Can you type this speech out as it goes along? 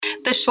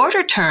The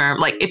shorter term,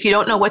 like if you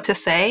don't know what to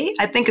say,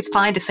 I think it's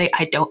fine to say,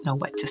 I don't know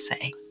what to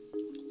say.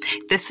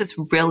 This is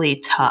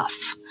really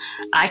tough.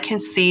 I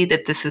can see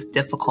that this is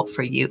difficult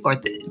for you or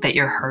that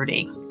you're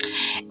hurting.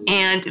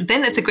 And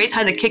then it's a great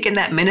time to kick in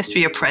that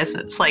ministry of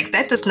presence. Like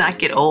that does not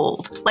get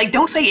old. Like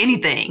don't say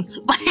anything.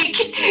 Like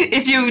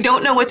if you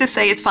don't know what to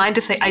say, it's fine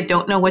to say, I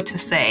don't know what to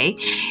say.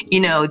 You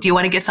know, do you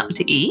want to get something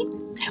to eat?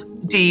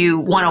 Do you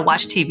want to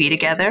watch TV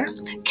together?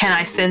 Can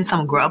I send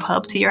some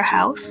Grubhub to your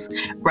house?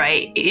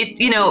 Right?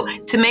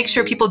 To make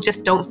sure people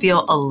just don't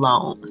feel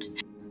alone.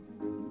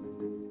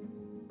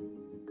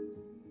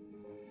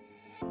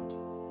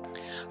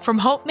 From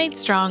Hope Made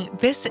Strong,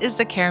 this is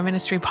the Care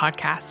Ministry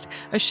Podcast,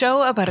 a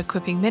show about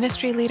equipping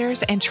ministry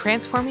leaders and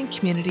transforming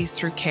communities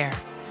through care.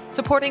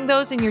 Supporting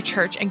those in your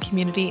church and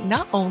community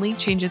not only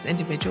changes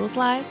individuals'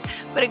 lives,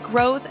 but it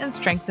grows and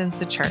strengthens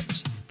the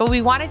church. But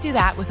we want to do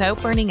that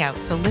without burning out,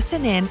 so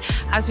listen in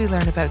as we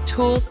learn about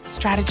tools,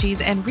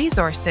 strategies, and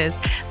resources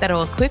that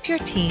will equip your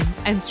team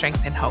and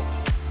strengthen hope.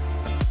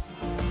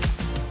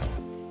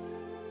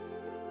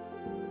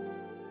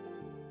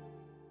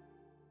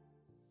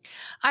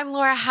 I'm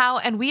Laura Howe,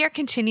 and we are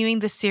continuing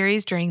the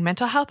series during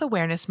Mental Health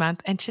Awareness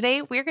Month, and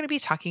today we're going to be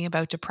talking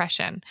about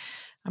depression.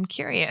 I'm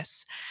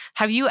curious,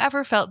 have you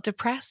ever felt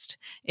depressed?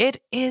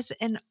 It is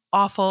an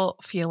awful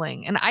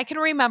feeling, and I can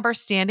remember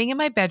standing in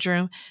my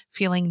bedroom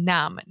feeling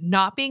numb,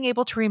 not being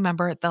able to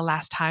remember the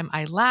last time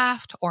I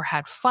laughed or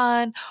had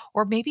fun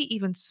or maybe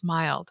even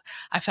smiled.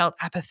 I felt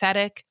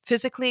apathetic,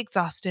 physically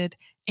exhausted,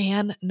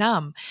 and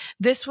numb.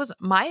 This was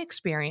my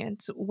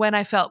experience when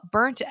I felt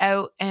burnt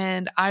out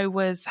and I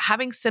was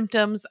having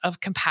symptoms of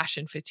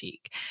compassion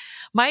fatigue.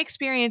 My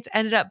experience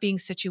ended up being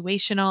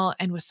situational,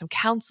 and with some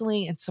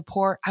counseling and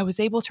support, I was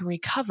able to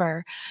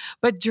recover.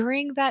 But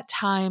during that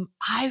time,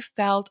 I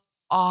felt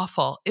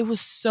awful. It was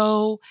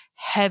so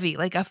heavy,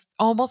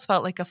 almost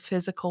felt like a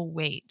physical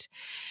weight.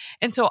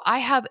 And so I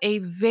have a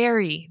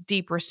very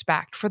deep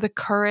respect for the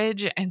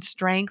courage and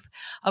strength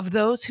of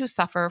those who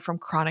suffer from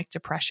chronic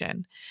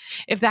depression.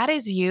 If that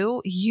is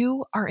you,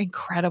 you are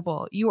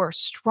incredible. You are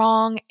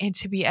strong and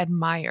to be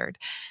admired.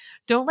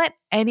 Don't let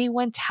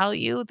anyone tell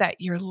you that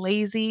you're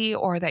lazy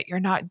or that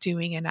you're not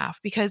doing enough,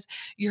 because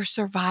you're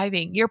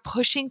surviving, you're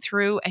pushing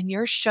through, and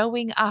you're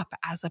showing up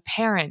as a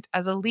parent,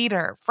 as a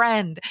leader,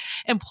 friend,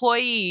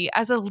 employee,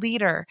 as a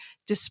leader,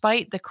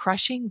 despite the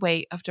crushing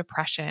weight of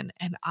depression,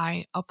 and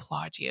I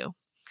applaud you.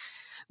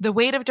 The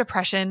weight of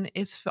depression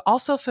is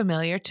also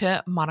familiar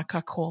to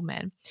Monica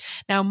Coleman.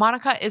 Now,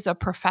 Monica is a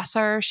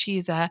professor,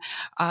 she's a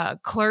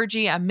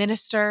clergy, a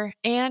minister,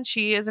 and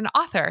she is an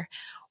author.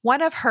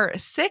 One of her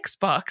 6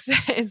 books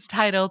is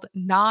titled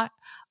Not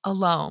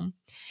Alone.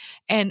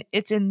 And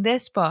it's in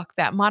this book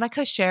that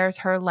Monica shares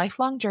her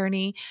lifelong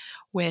journey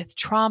with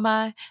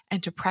trauma and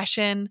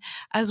depression,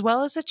 as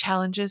well as the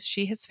challenges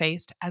she has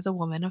faced as a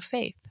woman of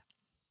faith.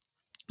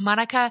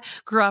 Monica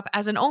grew up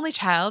as an only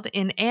child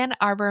in Ann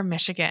Arbor,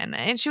 Michigan,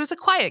 and she was a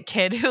quiet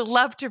kid who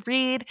loved to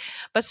read,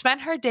 but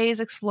spent her days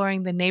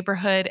exploring the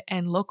neighborhood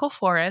and local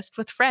forest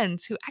with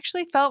friends who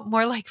actually felt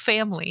more like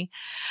family.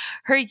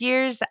 Her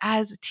years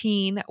as a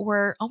teen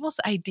were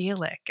almost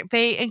idyllic.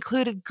 They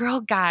included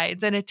Girl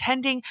Guides and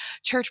attending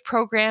church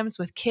programs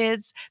with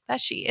kids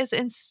that she is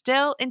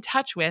still in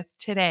touch with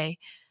today.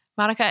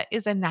 Monica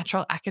is a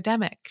natural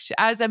academic.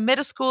 As a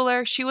middle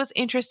schooler, she was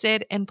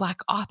interested in Black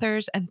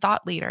authors and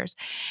thought leaders.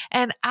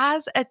 And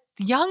as a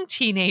young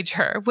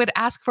teenager, would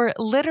ask for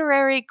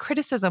literary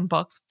criticism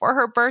books for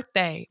her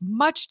birthday,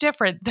 much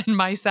different than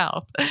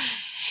myself.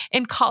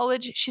 In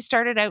college, she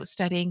started out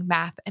studying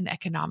math and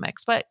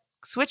economics, but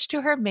switched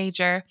to her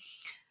major.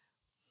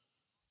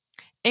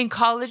 In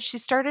college, she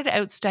started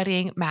out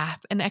studying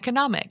math and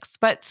economics,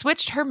 but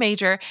switched her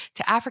major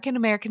to African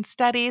American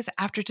studies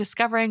after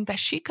discovering that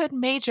she could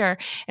major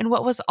in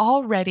what was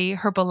already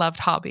her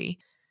beloved hobby.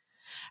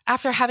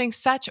 After having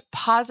such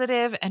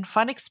positive and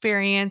fun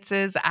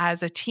experiences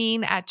as a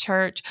teen at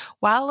church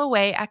while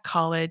away at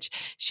college,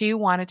 she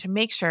wanted to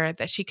make sure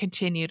that she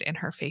continued in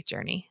her faith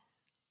journey.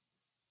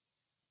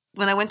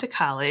 When I went to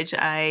college,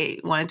 I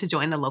wanted to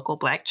join the local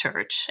Black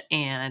church,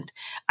 and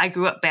I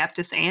grew up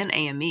Baptist and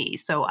AME.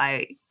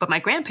 But my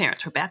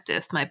grandparents were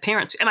Baptist. My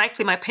parents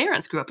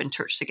grew up in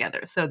church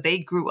together, so they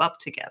grew up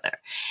together.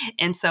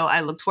 And so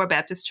I looked for a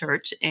Baptist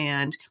church,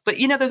 but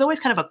there's always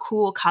kind of a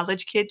cool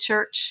college kid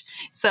church.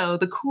 So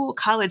the cool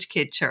college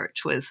kid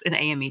church was an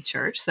AME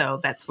church.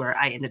 So that's where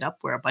I ended up,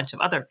 where a bunch of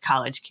other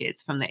college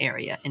kids from the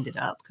area ended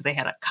up, because they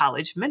had a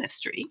college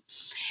ministry.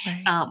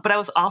 Right. But I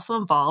was also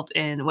involved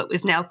in what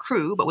is now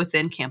Cru, but was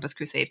then Campus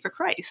Crusade for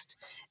Christ.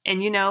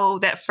 And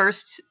that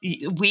first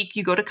week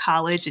you go to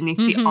college and you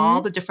see all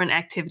the different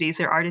activities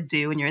there are to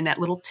do, and you're in that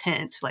little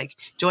tent, like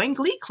join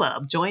Glee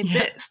Club, join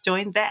this,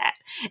 join that.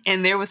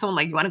 And there was someone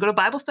like, you want to go to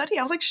Bible study?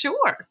 I was like,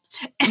 sure.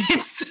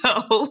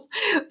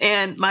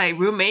 And my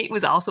roommate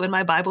was also in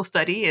my Bible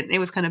study, and it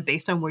was kind of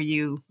based on where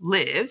you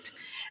lived.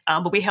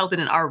 But we held it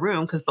in our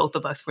room because both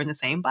of us were in the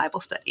same Bible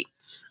study.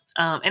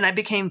 And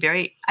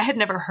I had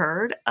never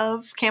heard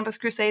of Campus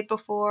Crusade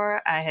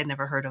before. I had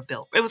never heard of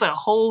Bill. It was a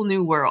whole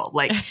new world.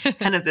 Like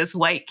kind of this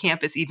white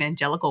campus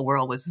evangelical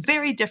world was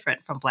very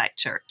different from Black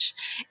church.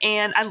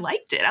 And I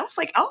liked it. I was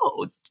like,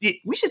 oh,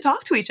 we should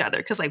talk to each other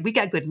because like we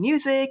got good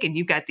music and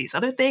you got these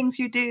other things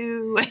you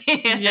do.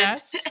 And,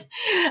 Yes.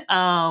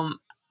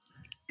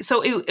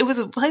 so it was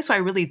a place where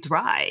I really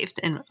thrived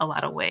in a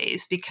lot of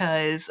ways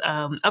because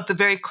of the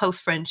very close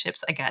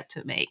friendships I got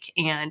to make.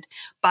 And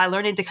by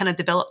learning to kind of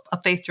develop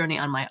a faith journey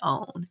on my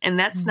own. And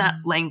that's not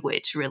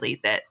language really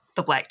that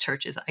the Black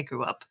churches I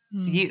grew up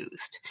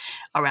used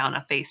around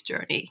a faith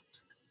journey.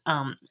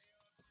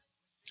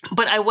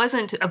 But I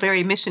wasn't a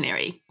very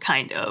missionary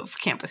kind of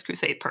Campus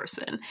Crusade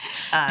person.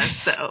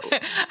 So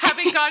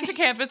having gone to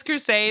Campus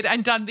Crusade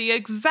and done the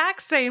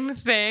exact same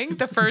thing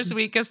the first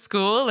week of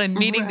school and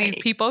meeting these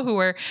people who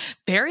were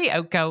very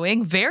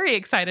outgoing, very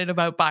excited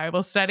about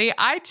Bible study,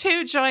 I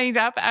too joined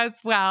up as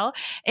well.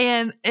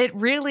 And it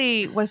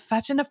really was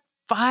such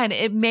fun.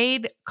 It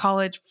made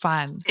college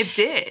fun. It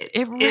did.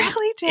 It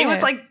really did. It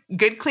was like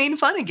good, clean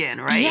fun again,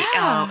 right?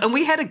 Yeah. And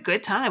we had a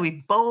good time.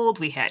 We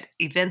bowled. We had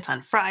events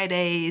on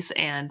Fridays.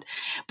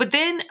 But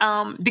then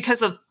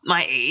because of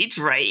my age,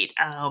 right,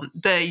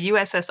 the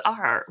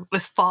USSR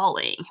was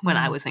falling when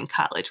I was in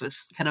college,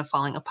 was kind of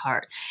falling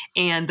apart.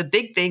 And the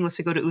big thing was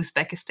to go to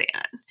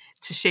Uzbekistan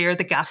to share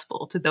the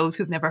gospel to those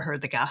who've never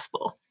heard the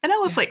gospel. And I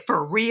was like,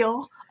 for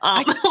real?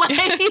 How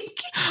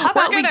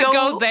about we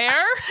go there?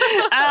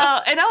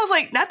 And I was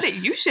like, not that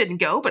you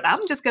shouldn't go, but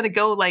I'm just going to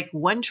go like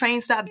one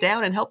train stop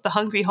down and help the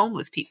hungry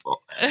homeless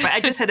people. Right? I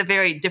just had a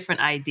very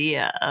different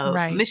idea of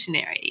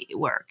missionary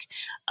work.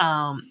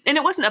 And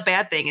it wasn't a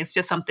bad thing. It's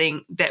just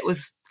something that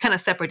was kind of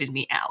separated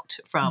me out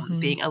from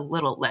being a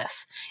little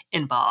less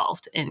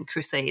involved in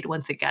Crusade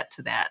once it got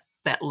to that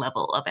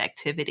level of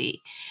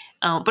activity.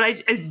 But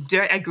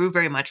I grew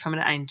very much from it.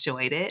 I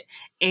enjoyed it.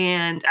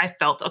 And I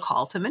felt a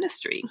call to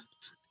ministry.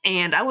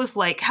 And I was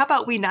like, how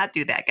about we not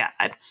do that,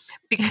 God?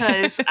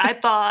 Because I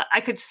thought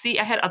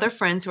I had other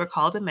friends who were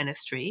called to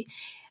ministry.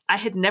 I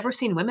had never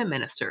seen women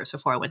ministers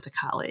before I went to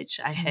college.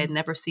 I had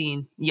never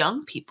seen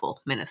young people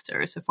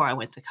ministers before I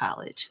went to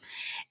college.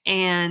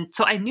 And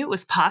so I knew it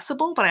was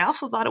possible, but I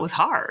also thought it was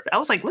hard. I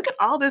was like, look at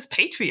all this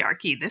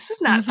patriarchy. This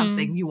is not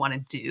something you want to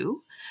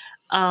do.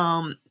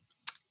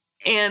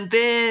 And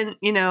then,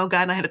 God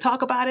and I had to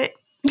talk about it.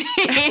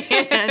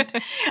 And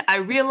I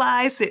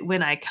realized that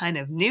when I kind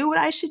of knew what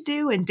I should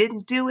do and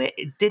didn't do it,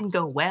 it didn't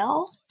go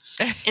well.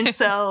 And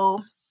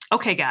so,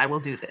 okay, God, we'll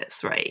do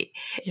this, right?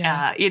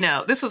 Yeah.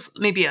 This was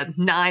maybe a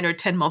 9 or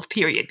 10 month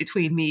period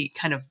between me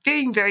kind of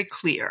being very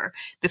clear,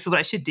 this is what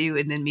I should do,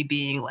 and then me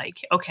being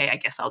like, okay, I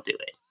guess I'll do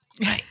it,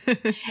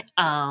 right?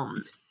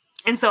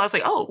 And so I was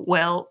like, oh,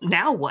 well,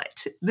 now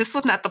what? This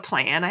was not the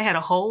plan. I had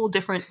a whole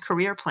different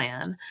career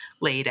plan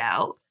laid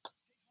out.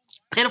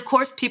 And of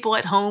course, people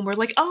at home were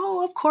like,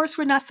 oh, of course,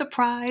 we're not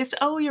surprised.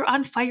 Oh, you're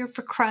on fire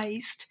for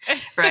Christ,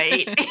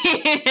 right?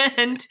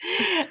 And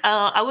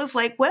I was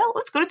like, well,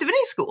 let's go to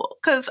divinity school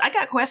because I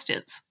got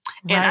questions.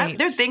 And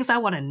there are things I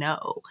want to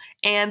know.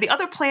 And the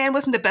other plan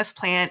wasn't the best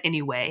plan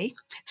anyway.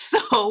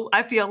 So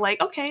I feel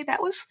like, okay,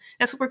 that's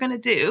what we're going to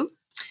do.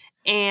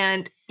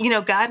 And,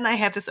 God and I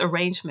have this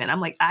arrangement. I'm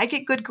like, I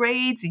get good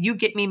grades, you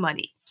get me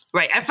money.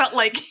 Right. I felt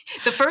like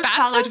the first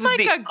college was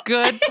like a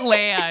good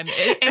plan.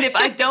 And if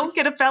I don't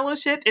get a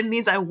fellowship, it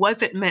means I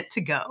wasn't meant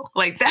to go.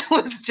 Like that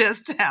was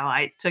just how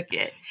I took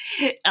it.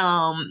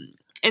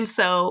 And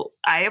so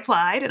I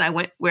applied and I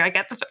went where I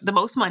got the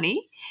most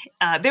money.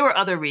 There were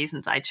other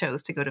reasons I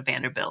chose to go to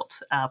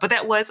Vanderbilt, but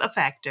that was a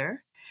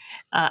factor.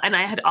 And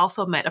I had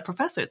also met a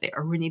professor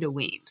there, Renita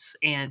Weems,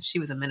 and she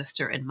was a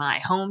minister in my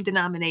home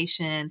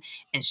denomination,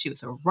 and she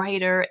was a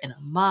writer and a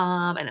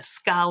mom and a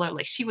scholar.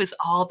 Like she was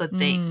all the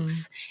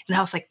things. And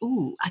I was like,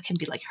 ooh, I can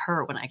be like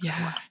her when I grow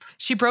up.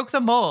 She broke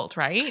the mold,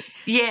 right?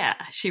 Yeah,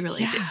 she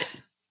really did.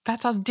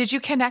 That's awesome. Did you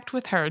connect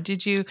with her?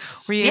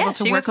 Were you able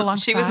to work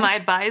alongside? She was my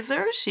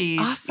advisor. She's,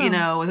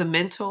 awesome. Was a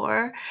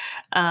mentor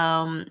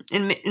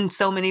in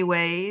so many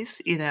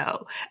ways,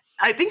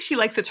 I think she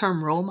likes the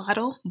term role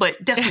model,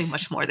 but definitely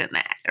much more than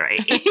that,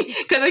 right?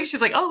 Because I think she's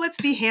like, oh, let's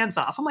be hands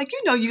off. I'm like,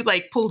 you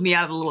like pulled me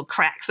out of the little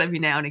cracks every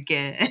now and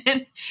again.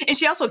 And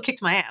she also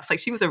kicked my ass. Like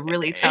she was a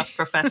really tough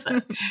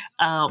professor.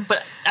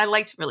 But I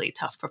liked really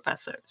tough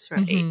professors,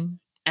 right?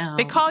 Mm-hmm.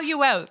 They call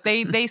you out.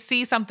 They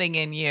see something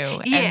in you,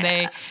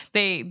 and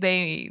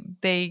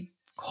they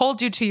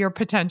hold you to your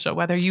potential,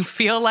 whether you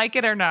feel like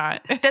it or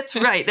not. That's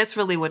right. That's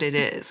really what it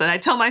is. And I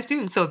tell my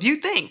students, so if you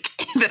think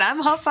that I'm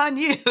huff on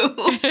you,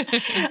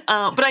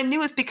 but I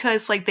knew it's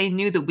because like they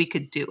knew that we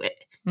could do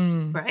it,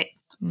 right?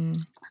 And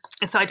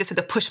so I just had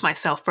to push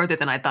myself further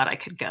than I thought I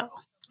could go.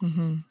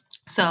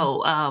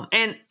 So,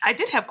 and I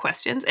did have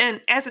questions. And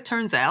as it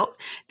turns out,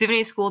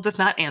 divinity school does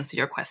not answer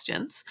your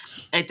questions.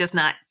 It does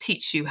not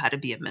teach you how to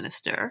be a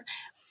minister.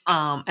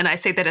 And I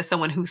say that as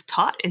someone who's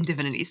taught in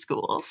divinity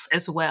schools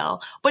as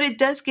well. But it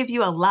does give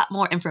you a lot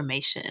more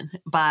information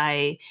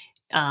by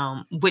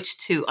which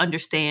to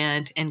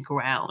understand and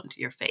ground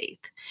your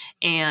faith.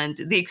 And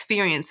the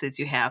experiences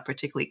you have,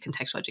 particularly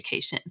contextual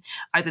education,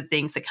 are the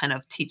things that kind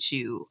of teach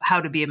you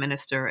how to be a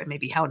minister and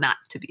maybe how not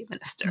to be a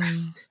minister.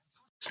 Mm.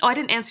 Oh, I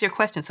didn't answer your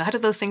question. So how do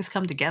those things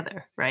come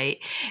together,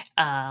 right?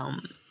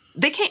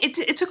 They can't.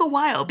 It took a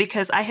while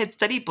because I had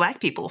studied Black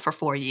people for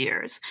 4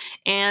 years,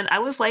 and I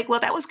was like,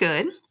 "Well, that was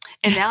good."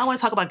 And now I want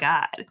to talk about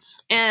God.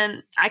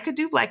 And I could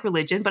do Black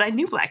religion, but I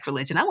knew Black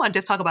religion. I want to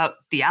just talk about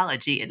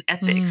theology and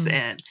ethics,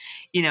 and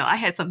I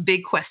had some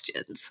big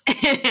questions,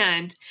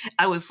 and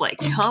I was like,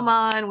 "Come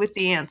on with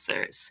the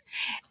answers."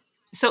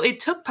 So it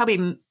took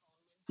probably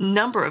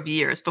number of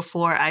years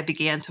before I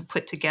began to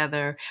put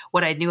together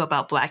what I knew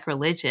about Black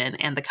religion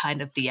and the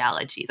kind of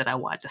theology that I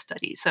wanted to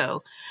study.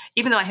 So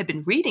even though I had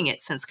been reading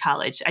it since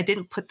college, I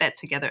didn't put that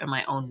together in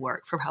my own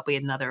work for probably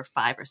another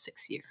 5 or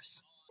 6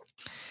 years.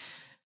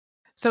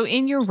 So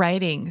in your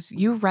writings,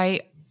 you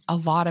write a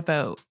lot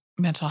about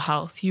mental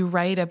health. You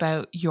write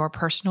about your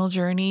personal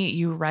journey.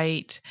 You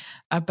write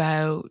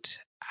about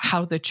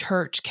how the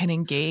church can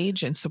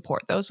engage and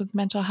support those with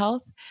mental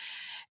health.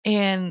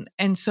 And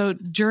so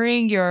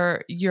during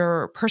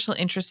your personal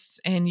interests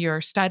and your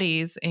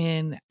studies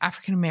in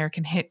African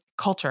American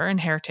culture and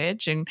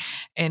heritage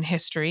and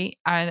history,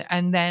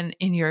 and then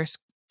in your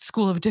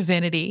School of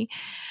Divinity,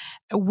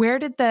 where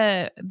did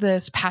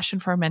this passion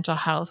for mental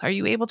health? Are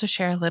you able to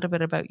share a little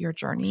bit about your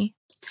journey?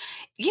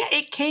 Yeah,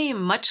 it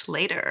came much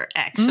later,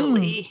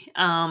 actually.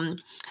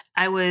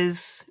 I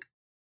was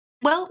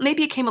Well,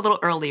 maybe it came a little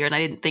earlier and I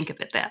didn't think of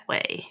it that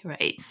way,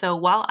 right? So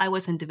while I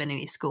was in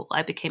divinity school,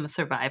 I became a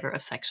survivor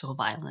of sexual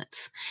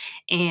violence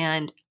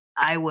and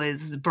I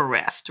was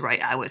bereft,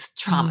 right? I was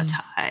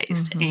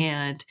traumatized. Mm-hmm.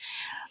 And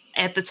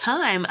at the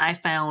time, I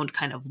found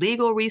kind of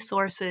legal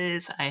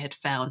resources, I had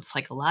found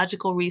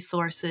psychological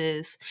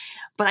resources,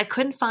 but I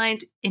couldn't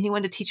find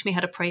anyone to teach me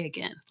how to pray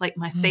again. Like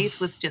my faith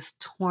was just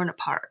torn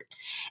apart.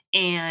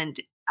 And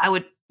I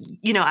would,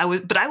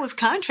 I was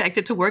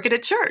contracted to work at a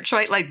church,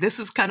 right? Like this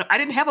is I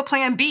didn't have a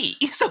plan B.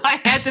 So I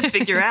had to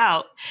figure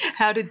out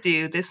how to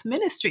do this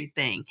ministry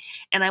thing.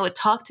 And I would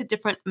talk to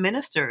different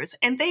ministers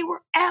and they were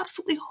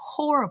absolutely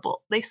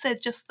horrible. They said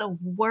just the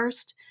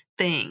worst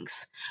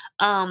things.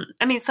 Some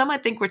I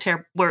think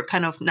were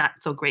kind of not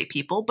so great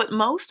people, but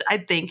most I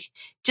think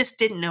just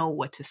didn't know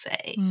what to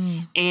say.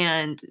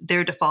 And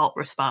their default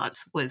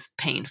response was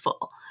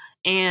painful.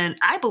 And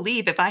I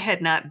believe if I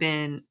had not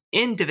been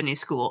in divinity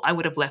school, I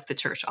would have left the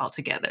church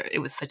altogether. It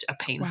was such a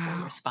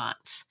painful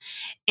response.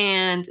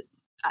 And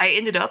I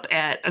ended up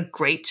at a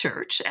great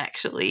church,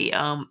 actually.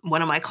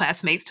 One of my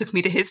classmates took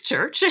me to his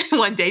church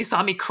one day,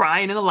 saw me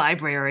crying in the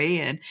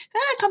library, and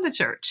come to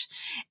church.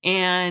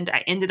 And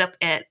I ended up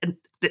at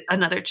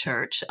another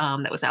church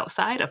that was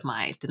outside of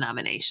my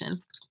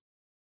denomination.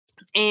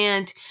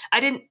 And I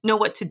didn't know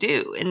what to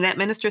do. And that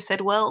minister said,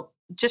 well,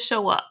 just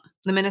show up.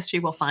 The ministry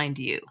will find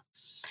you.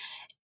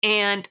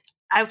 And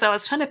as I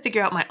was trying to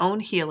figure out my own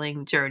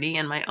healing journey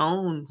and my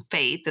own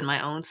faith and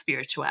my own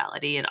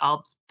spirituality and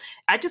all,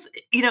 I just,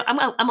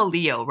 I'm a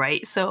Leo,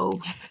 right? So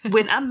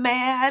when I'm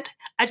mad,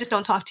 I just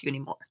don't talk to you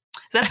anymore.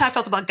 That's how I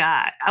felt about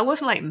God. I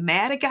wasn't like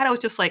mad at God. I was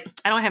just like,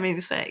 I don't have anything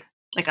to say.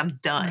 Like I'm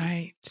done.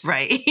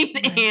 Right.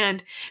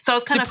 And so I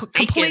was kind of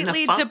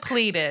completely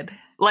depleted.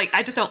 Like,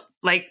 I just don't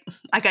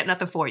I got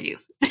nothing for you.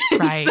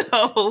 Right.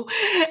 So,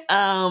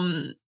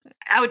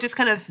 I would just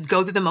kind of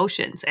go through the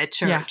motions at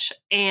church.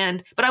 Yeah.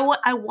 But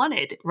I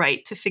wanted,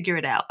 right, to figure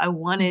it out. I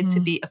wanted to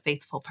be a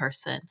faithful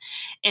person.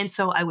 And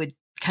so I would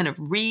kind of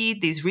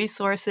read these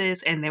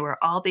resources and there were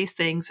all these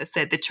things that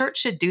said the church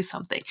should do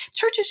something.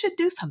 Churches should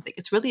do something.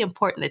 It's really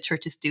important that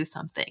churches do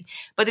something.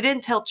 But they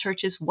didn't tell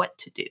churches what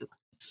to do.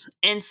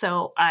 And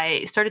so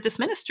I started this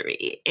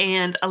ministry,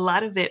 and a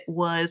lot of it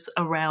was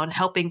around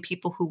helping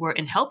people who were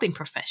in helping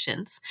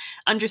professions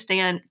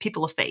understand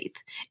people of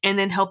faith, and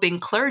then helping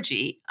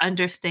clergy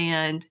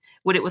understand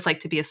what it was like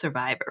to be a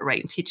survivor,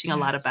 right? And teaching a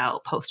lot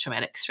about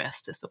post-traumatic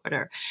stress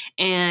disorder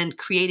and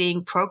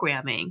creating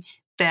programming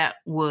that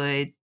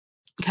would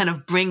kind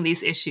of bring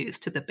these issues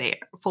to the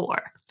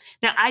fore.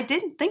 Now, I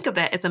didn't think of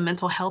that as a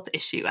mental health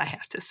issue, I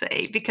have to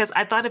say, because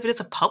I thought of it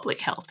as a public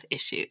health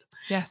issue.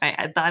 Yes. Right?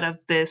 I thought of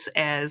this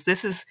as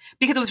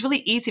because it was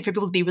really easy for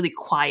people to be really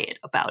quiet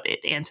about it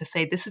and to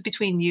say, this is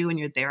between you and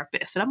your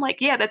therapist. And I'm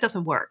like, yeah, that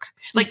doesn't work.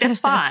 Like, that's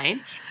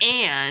fine.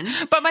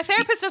 But my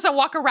therapist doesn't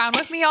walk around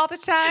with me all the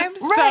time.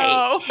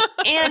 Right.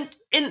 So.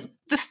 and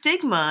the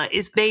stigma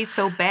is made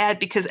so bad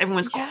because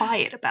everyone's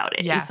quiet about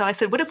it. Yes. And so I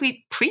said, what if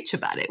we preach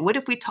about it? What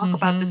if we talk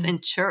about this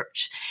in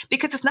church?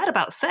 Because it's not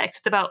about sex,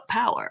 it's about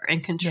power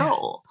and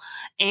control.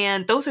 Yeah.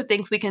 And those are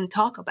things we can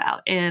talk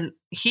about. And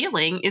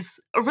healing is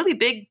a really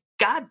big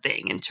God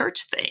thing and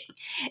church thing.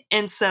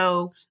 And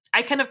so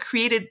I kind of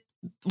created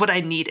what I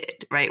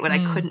needed, right? What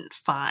I couldn't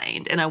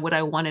find and what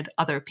I wanted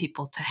other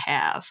people to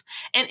have.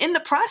 And in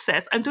the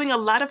process, I'm doing a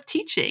lot of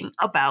teaching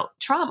about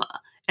trauma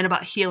and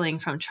about healing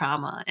from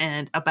trauma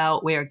and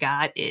about where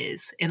God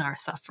is in our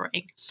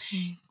suffering.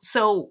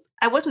 So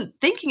I wasn't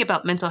thinking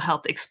about mental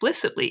health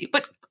explicitly,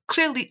 but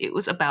clearly it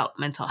was about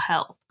mental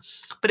health.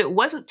 But it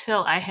wasn't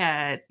till I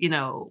had,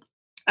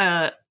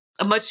 a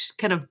much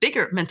kind of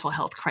bigger mental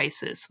health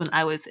crisis when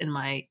I was in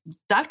my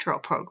doctoral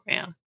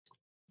program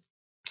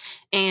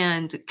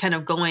and kind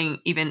of going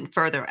even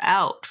further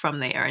out from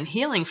there and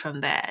healing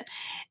from that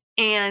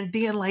and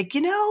being like,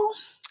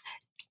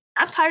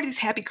 I'm tired of these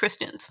happy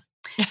Christians.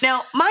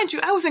 Now, mind you,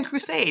 I was in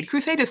Crusade.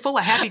 Crusade is full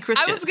of happy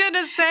Christians. I was going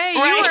to say,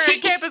 right? You were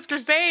at Campus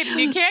Crusade, and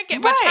you can't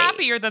get much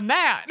happier than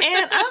that.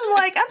 And I'm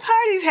like, I'm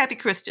tired of these happy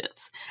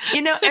Christians.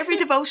 Every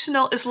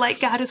devotional is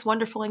like, God is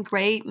wonderful and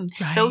great, and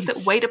those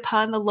that wait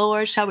upon the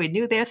Lord shall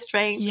renew their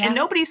strength. Yes. And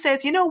nobody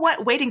says, you know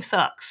what, waiting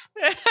sucks.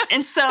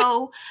 And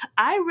so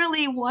I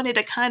really wanted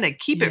to kind of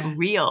keep it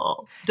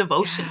real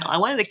devotional. Yes. I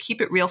wanted to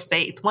keep it real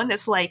faith, one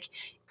that's like,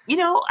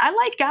 I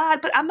like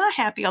God, but I'm not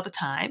happy all the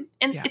time,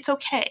 and it's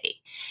okay.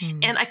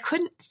 And I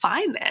couldn't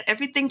find that.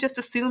 Everything just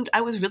assumed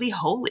I was really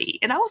holy.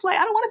 And I was like,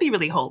 I don't want to be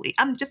really holy.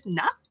 I'm just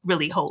not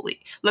really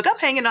holy. Look, I'm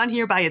hanging on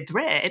here by a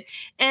thread,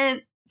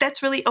 and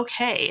that's really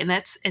okay, and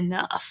that's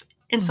enough.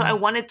 And so I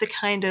wanted to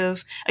kind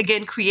of,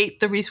 again, create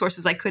the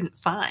resources I couldn't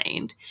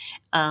find.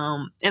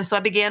 And so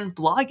I began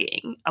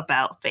blogging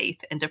about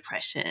faith and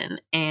depression,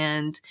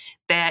 and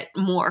that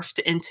morphed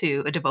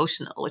into a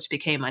devotional, which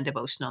became my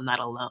devotional, Not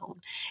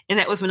Alone. And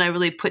that was when I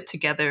really put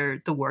together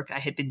the work I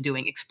had been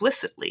doing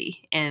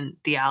explicitly in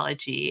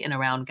theology and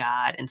around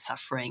God and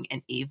suffering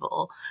and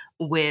evil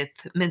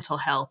with mental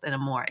health in a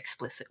more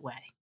explicit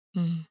way.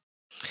 Mm.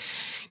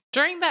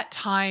 During that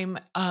time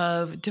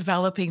of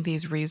developing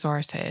these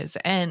resources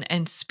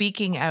and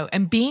speaking out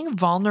and being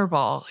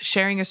vulnerable,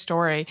 sharing a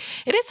story,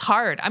 it is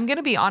hard. I'm going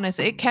to be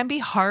honest. It can be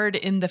hard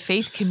in the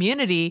faith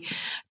community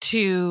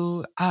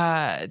to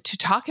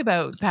talk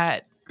about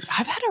that.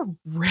 I've had a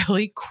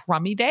really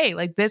crummy day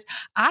like this.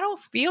 I don't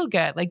feel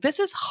good. Like, this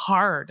is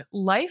hard.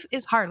 Life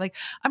is hard. Like,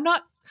 I'm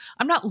not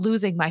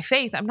losing my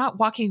faith. I'm not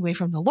walking away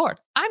from the Lord.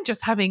 I'm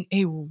just having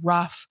a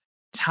rough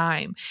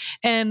time.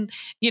 And,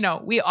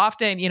 we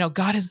often,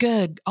 God is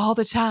good all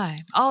the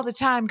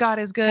time, God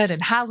is good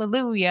and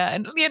hallelujah.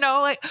 And,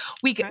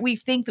 we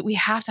think that we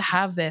have to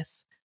have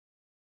this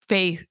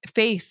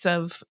face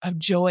of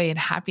joy and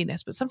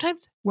happiness, but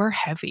sometimes we're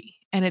heavy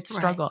and it's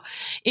struggle.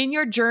 Right. In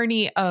your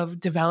journey of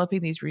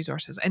developing these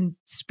resources and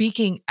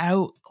speaking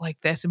out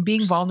like this and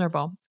being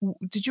vulnerable,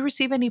 did you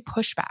receive any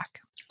pushback?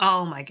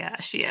 Oh my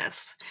gosh,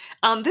 yes.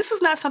 This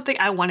was not something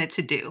I wanted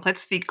to do.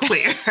 Let's be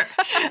clear.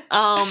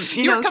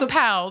 You're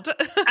compelled. God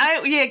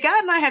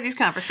and I have these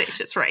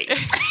conversations, right?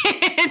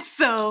 And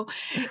so,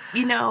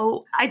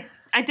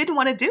 I didn't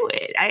want to do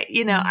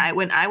it.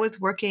 When I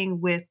was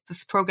working with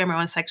this program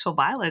around sexual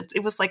violence,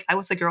 it was like I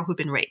was a girl who'd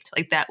been raped.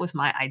 Like, that was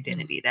my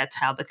identity. That's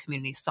how the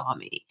community saw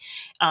me.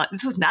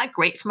 This was not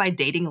great for my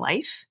dating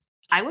life.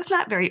 I was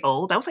not very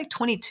old. I was like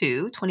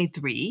 22,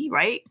 23,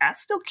 right? I was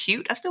still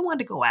cute. I still wanted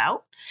to go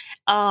out.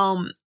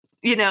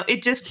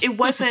 It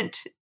wasn't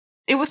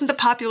the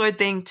popular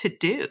thing to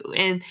do.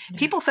 And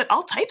people said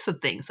all types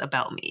of things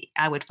about me,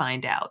 I would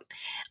find out.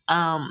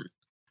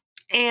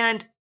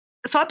 And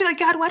so I'd be like,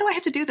 God, why do I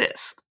have to do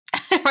this?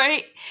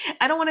 Right?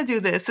 I don't want to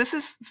do this. This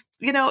is,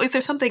 is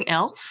there something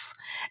else?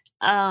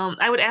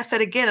 I would ask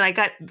that again. And I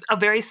got a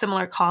very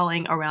similar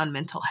calling around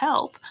mental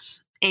health.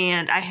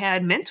 And I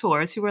had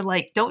mentors who were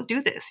like, don't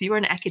do this. You're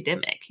an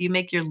academic. You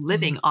make your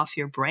living off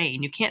your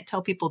brain. You can't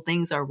tell people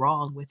things are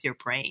wrong with your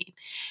brain.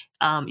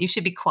 You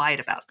should be quiet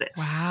about this.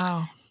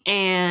 Wow.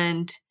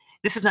 And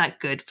this is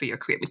not good for your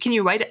career. But can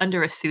you write it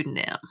under a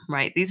pseudonym,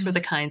 right? These were the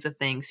kinds of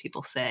things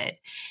people said.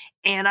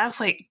 And I was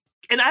like,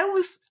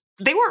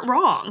 they weren't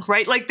wrong,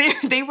 right? Like,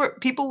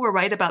 people were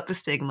right about the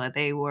stigma.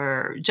 They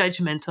were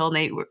judgmental,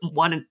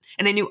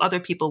 and they knew other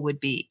people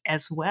would be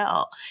as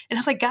well. And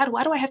I was like, God,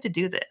 why do I have to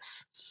do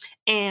this?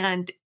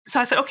 And so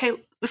I said, okay,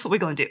 this is what we're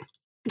going to do.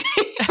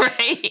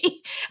 Right?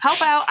 How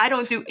about I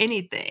don't do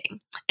anything?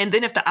 And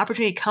then if the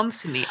opportunity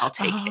comes to me, I'll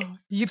take it.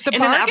 The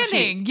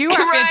bargaining. You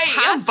are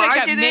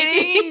fantastic at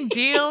making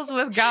deals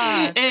with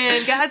God.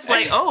 And God's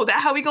like, oh,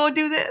 that's how we going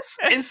to do this?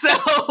 And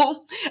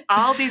so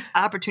all these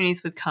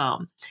opportunities would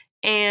come.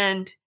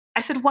 And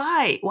I said,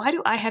 why? Why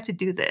do I have to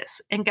do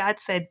this? And God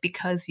said,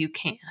 because you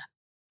can.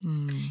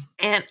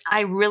 And I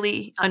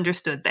really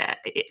understood that.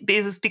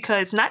 It was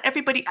because I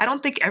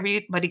don't think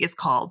everybody is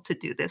called to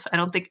do this. I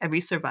don't think every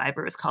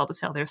survivor is called to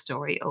tell their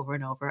story over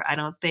and over. I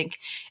don't think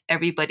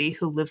everybody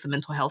who lives a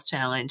mental health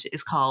challenge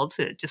is called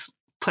to just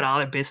put all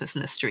their business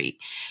in the street.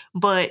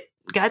 But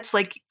God's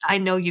like, I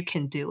know you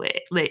can do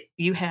it. Like,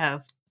 you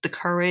have the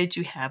courage,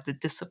 you have the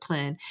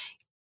discipline.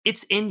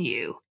 It's in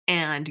you,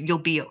 and you'll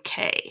be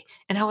okay.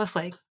 And I was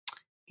like,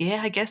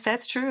 yeah, I guess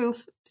that's true.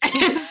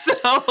 And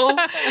so,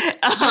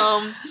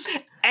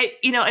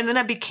 and then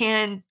I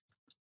began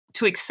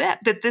to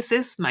accept that this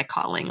is my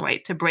calling,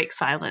 right? To break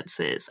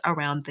silences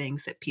around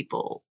things that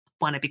people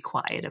want to be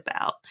quiet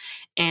about,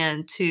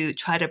 and to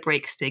try to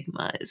break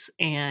stigmas,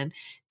 and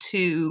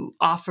to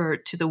offer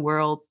to the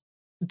world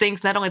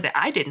things not only that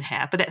I didn't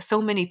have, but that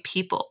so many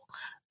people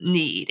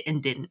need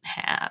and didn't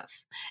have,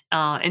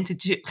 and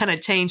to kind of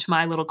change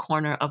my little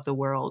corner of the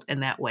world in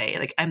that way.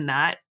 Like, I'm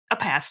not a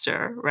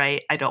pastor,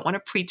 right? I don't want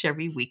to preach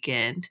every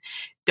weekend.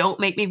 Don't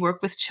make me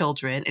work with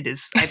children.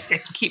 I can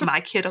keep my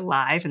kid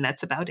alive and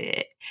that's about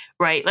it,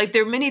 right? Like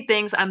there are many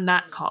things I'm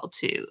not called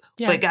to,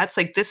 but God's Yes.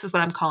 like, this is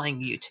what I'm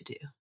calling you to do.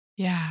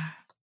 Yeah.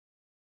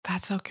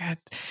 That's so good.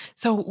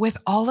 So with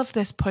all of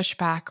this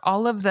pushback,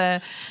 all of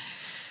the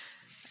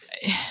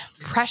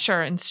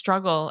pressure and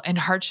struggle and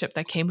hardship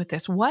that came with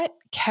this, what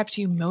kept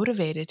you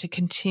motivated to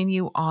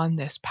continue on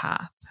this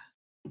path?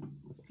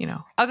 You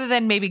know, other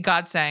than maybe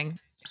God saying,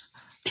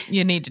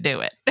 you need to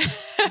do it.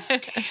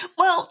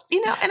 Well,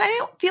 and I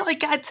don't feel like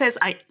God says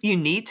you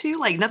need to,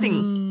 like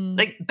nothing,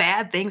 like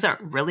bad things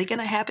aren't really going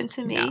to happen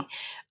to me. No.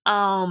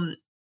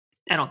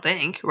 I don't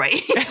think, right?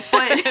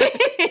 But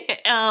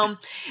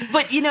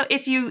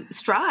if you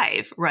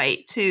strive,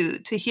 right,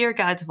 to hear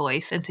God's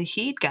voice and to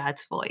heed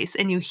God's voice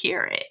and you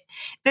hear it,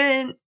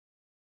 then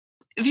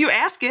if you're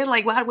asking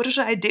like, wow, what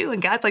should I do?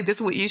 And God's like, this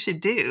is what you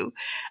should do.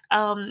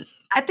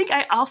 I think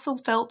I also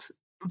felt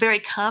very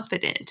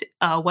confident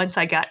once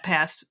I got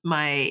past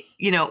my,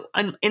 in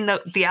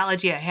the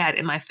theology I had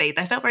in my faith.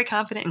 I felt very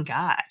confident in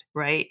God,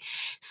 right?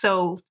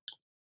 So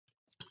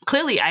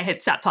clearly I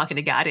had stopped talking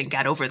to God and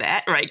got over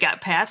that, right?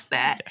 Got past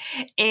that.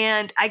 Yeah.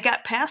 And I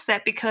got past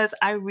that because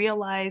I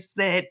realized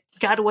that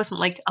God wasn't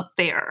like up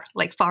there,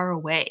 like far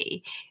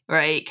away,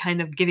 right?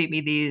 Kind of giving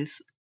me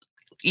these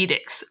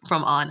edicts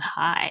from on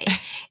high.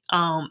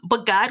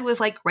 But God was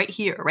like right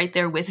here, right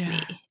there with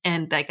me.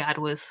 And that God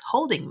was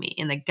holding me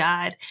and that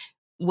God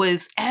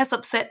was as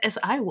upset as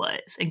I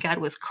was. And God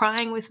was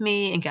crying with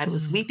me and God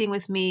was weeping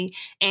with me.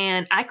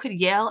 And I could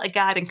yell at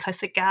God and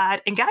cuss at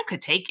God and God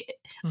could take it.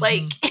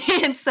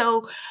 And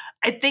so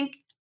I think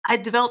I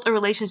developed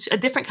a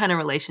different kind of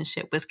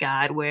relationship with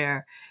God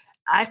where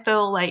I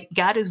feel like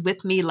God is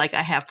with me like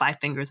I have 5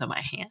 fingers on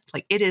my hand.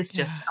 Like it is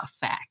just a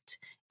fact.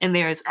 And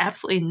there is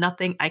absolutely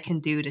nothing I can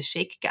do to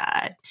shake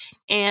God.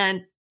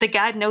 And that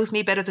God knows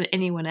me better than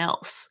anyone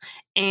else.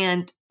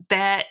 And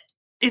that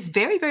is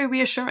very, very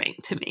reassuring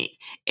to me.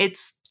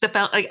 It's if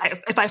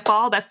I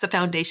fall, that's the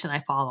foundation I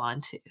fall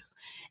onto.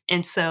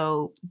 And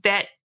so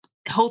that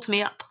holds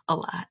me up a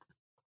lot.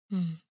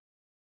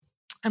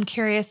 I'm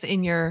curious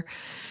in your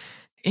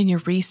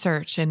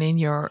research and in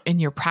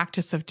your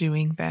practice of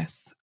doing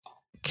this,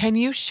 can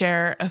you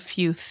share a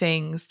few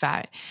things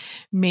that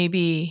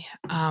maybe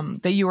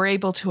that you were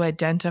able to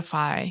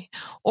identify,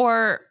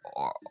 or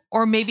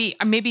maybe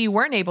you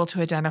weren't able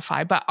to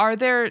identify, but are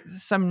there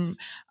some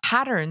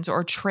patterns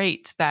or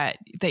traits that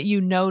you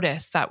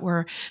noticed that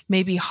were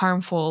maybe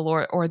harmful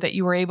or that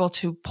you were able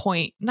to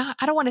I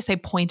don't want to say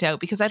point out,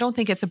 because I don't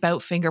think it's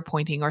about finger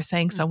pointing or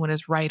saying someone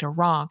is right or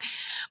wrong,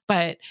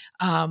 but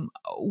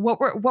what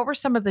were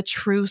some of the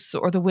truths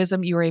or the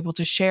wisdom you were able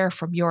to share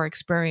from your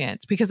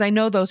experience? Because I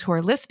know those who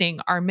are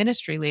listening are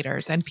ministry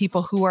leaders and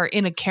people who are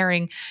in a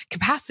caring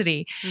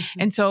capacity.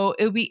 And so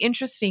it would be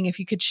interesting if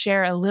you could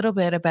share a little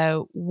bit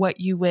about what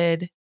you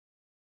would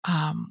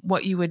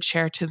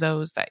share to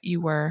those that you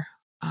were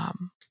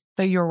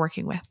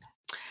working with.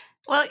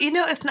 Well,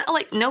 it's not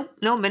like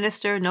no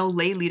minister, no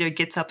lay leader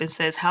gets up and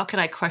says, "How can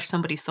I crush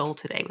somebody's soul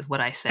today with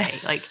what I say?"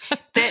 Like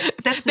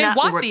that's they not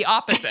want the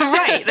opposite,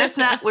 right? That's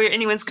not where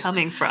anyone's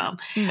coming from.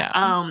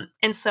 No.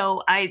 And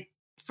so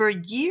for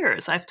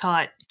years, I've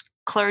taught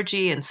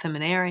clergy and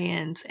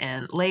seminarians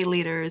and lay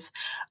leaders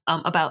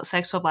about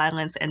sexual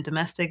violence and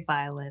domestic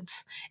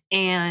violence,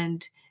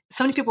 and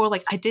so many people were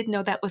like, "I didn't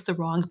know that was the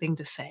wrong thing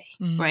to say,"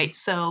 right?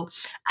 So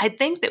I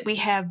think that we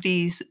have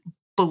these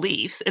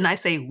beliefs, and I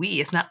say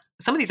it's not,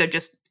 some of these are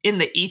just in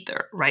the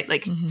ether, right?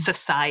 Like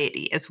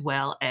society as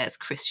well as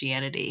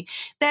Christianity,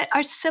 that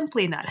are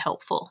simply not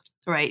helpful,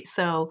 right?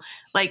 So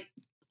like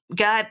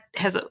God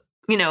has a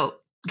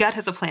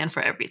plan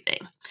for everything.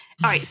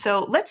 All right,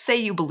 so let's say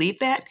you believe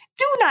that.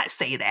 Do not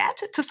say that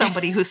to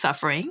somebody who's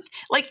suffering.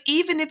 Like,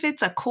 even if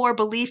it's a core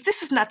belief,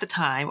 this is not the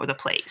time or the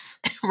place,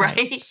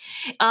 right?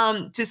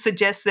 To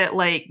suggest that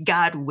like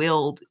God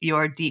willed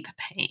your deep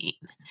pain.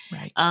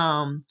 Right.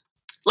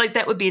 Like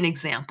that would be an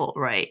example,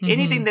 right?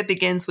 Anything that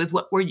begins with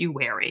what were you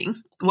wearing?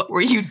 What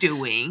were you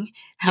doing?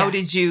 How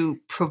did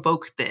you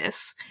provoke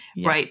this?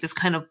 Right? This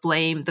kind of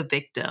blame the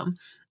victim.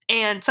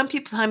 And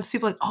sometimes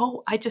people are like,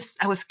 oh,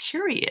 I was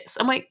curious.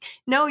 I'm like,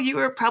 no, you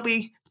were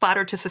probably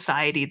fodder to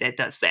society that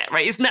does that,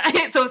 right? It's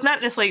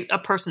not necessarily a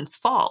person's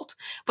fault,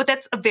 but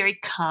that's a very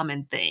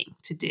common thing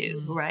to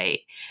do, right?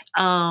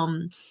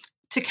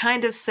 To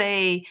kind of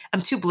say,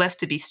 I'm too blessed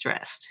to be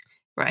stressed,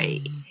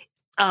 right?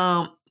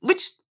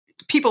 Which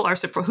people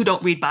who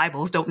don't read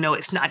Bibles don't know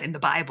it's not in the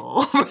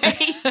Bible,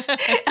 right?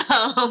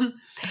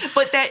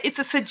 But that it's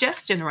a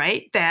suggestion,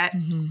 right? That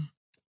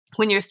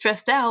when you're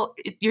stressed out,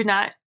 you're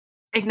not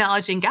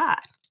acknowledging God.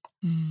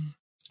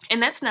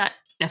 And that's not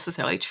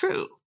necessarily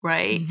true,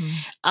 right?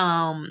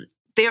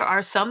 There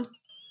are some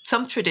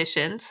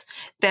traditions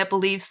that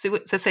believe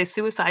that say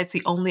suicide's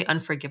the only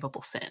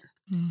unforgivable sin,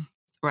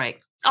 right?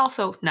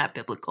 Also not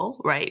biblical,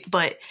 right?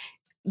 But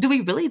do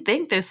we really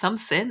think there's some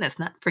sin that's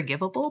not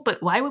forgivable?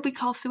 But why would we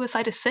call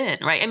suicide a sin,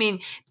 right? I mean,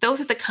 those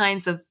are the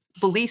kinds of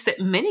beliefs that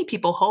many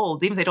people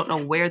hold, even if they don't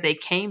know where they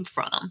came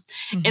from.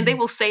 And they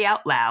will say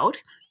out loud,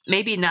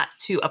 maybe not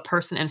to a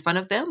person in front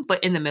of them,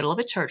 but in the middle of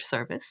a church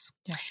service,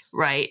 Yes.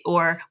 right?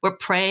 Or we're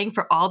praying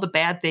for all the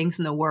bad things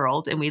in the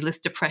world, and we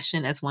list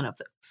depression as one of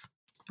those,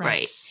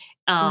 right?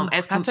 Ooh,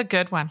 that's a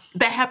good one.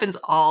 That happens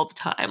all the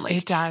time.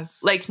 It does.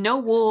 Like no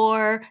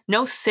war,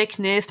 no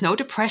sickness, no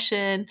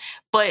depression,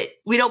 but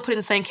we don't put it in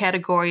the same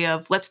category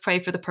of let's pray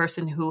for the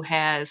person who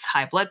has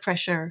high blood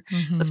pressure.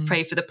 Let's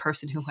pray for the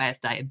person who has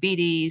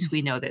diabetes.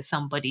 We know that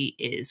somebody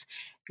is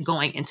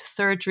going into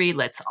surgery.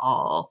 Let's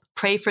all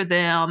pray for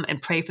them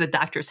and pray for the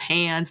doctor's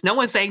hands. No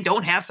one's saying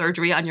don't have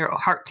surgery on your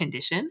heart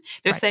condition.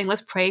 They're saying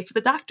let's pray for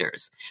the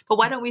doctors. But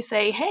why don't we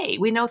say, hey,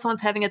 we know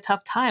someone's having a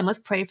tough time. Let's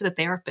pray for the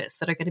therapists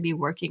that are going to be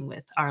working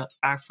with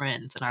our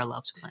friends and our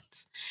loved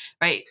ones,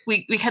 right?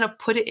 We kind of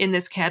put it in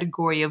this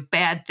category of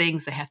bad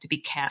things that have to be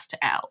cast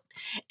out.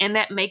 And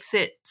that makes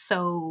it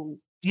so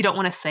you don't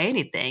want to say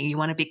anything. You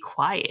want to be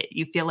quiet.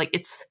 You feel like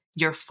it's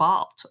your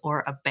fault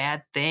or a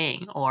bad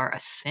thing or a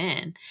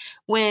sin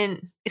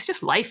when it's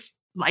just life,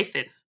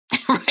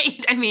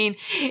 right? I mean,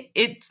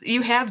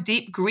 you have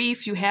deep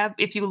grief.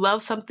 If you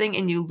love something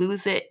and you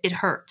lose it, it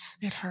hurts.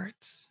 It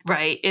hurts.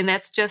 Right. And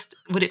that's just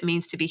what it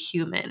means to be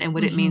human and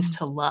what it means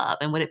to love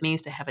and what it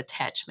means to have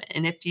attachment.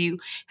 And if you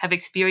have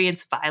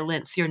experienced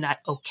violence, you're not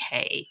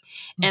okay.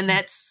 And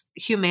that's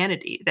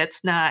humanity.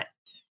 That's not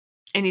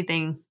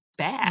anything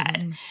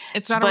bad.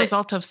 It's not a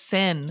result of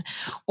sin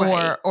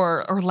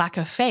or lack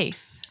of faith.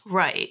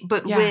 Right.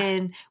 But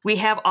when we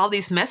have all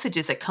these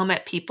messages that come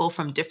at people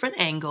from different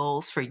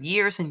angles for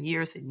years and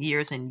years and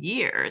years and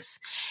years,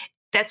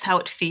 that's how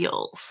it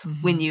feels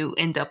when you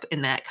end up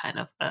in that kind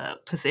of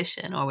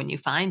position or when you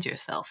find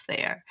yourself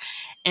there.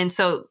 And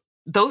so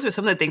those are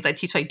some of the things I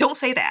teach, like, don't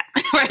say that,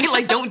 right?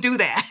 Like, don't do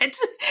that.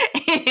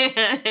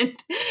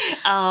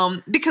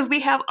 And because we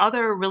have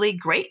other really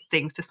great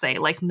things to say,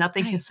 like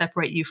nothing can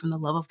separate you from the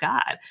love of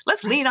God.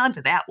 Let's lean on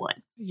to that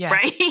one,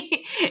 right?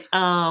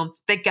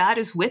 That God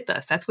is with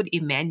us. That's what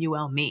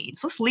Emmanuel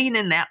means. Let's lean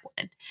in that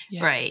one,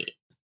 right?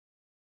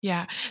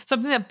 Yeah.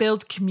 Something that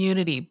builds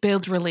community,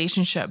 builds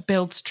relationship,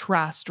 builds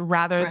trust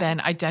rather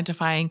than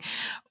identifying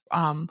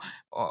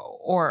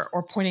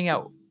or pointing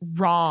out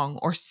wrong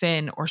or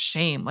sin or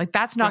shame. Like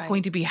that's not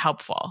going to be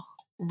helpful.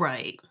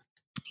 Right.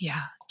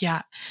 Yeah.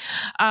 Yeah.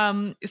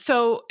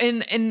 So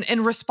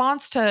in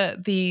response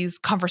to these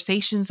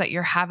conversations that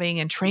you're having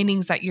and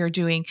trainings that you're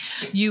doing,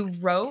 you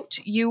wrote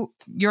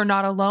You're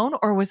Not Alone,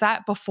 or was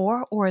that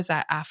before or is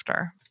that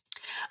after?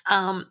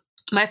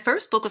 My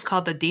first book was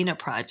called The Dina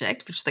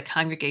Project, which is the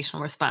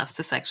congregational response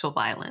to sexual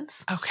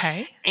violence.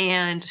 Okay.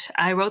 And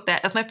I wrote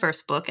that as my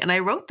first book. And I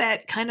wrote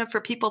that kind of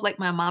for people like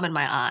my mom and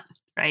my aunt,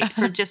 right?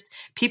 For just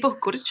people who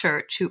go to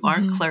church, who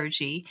aren't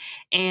clergy,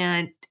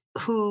 and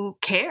who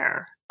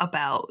care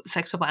about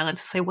sexual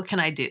violence, to say, what can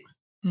I do?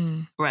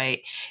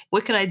 Right?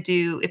 What can I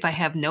do if I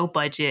have no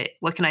budget?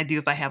 What can I do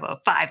if I have a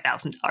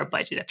 $5,000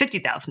 budget, a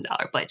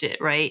 $50,000 budget,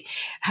 right?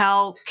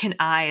 How can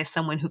I, as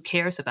someone who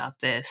cares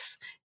about this,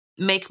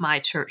 make my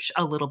church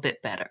a little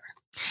bit better?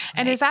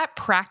 And is that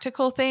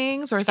practical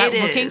things or is that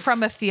looking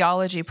from a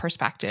theology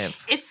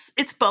perspective?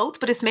 It's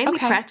both, but it's mainly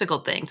practical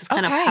things. It's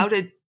kind of how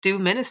to do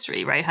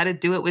ministry, right? How to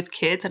do it with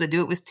kids, how to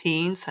do it with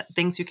teens,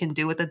 things you can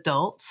do with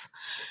adults.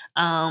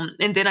 And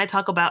then I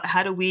talk about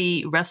how do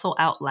we wrestle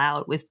out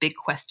loud with big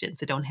questions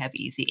that don't have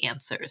easy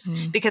answers,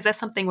 because that's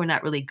something we're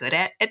not really good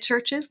at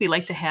churches. We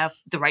like to have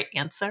the right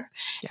answer.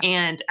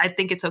 And I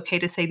think it's okay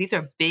to say these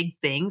are big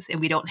things and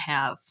we don't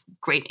have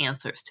great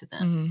answers to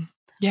them.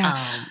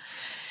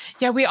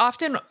 We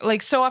often,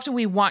 so often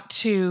we want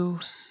to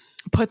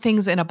put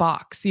things in a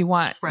box. You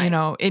want,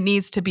 it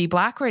needs to be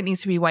black or it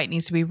needs to be white, it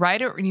needs to be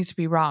right or it needs to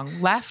be wrong,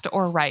 left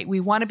or right. We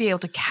want to be able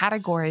to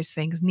categorize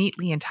things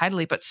neatly and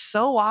tidily, but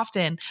so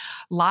often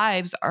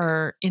lives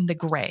are in the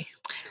gray.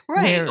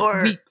 Right.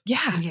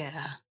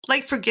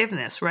 Like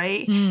forgiveness,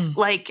 right?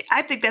 Like,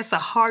 I think that's the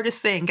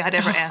hardest thing God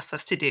ever asked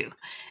us to do.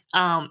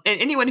 And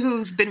anyone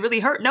who's been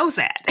really hurt knows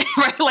that,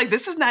 right? Like,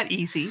 this is not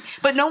easy,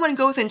 but no one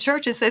goes in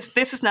church and says,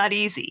 this is not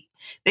easy.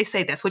 They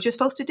say that's what you're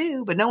supposed to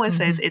do, but no one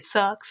says it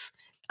sucks.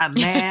 I'm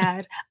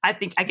mad. I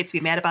think I get to be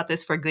mad about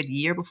this for a good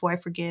year before I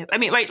forgive. I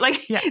mean, right? Like,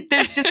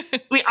 there's just,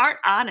 we aren't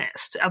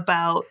honest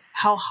about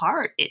how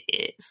hard it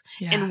is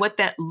and what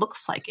that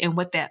looks like and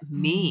what that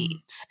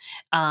means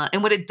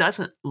and what it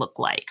doesn't look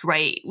like,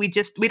 right? We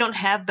don't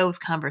have those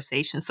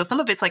conversations. So some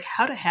of it's like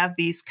how to have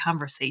these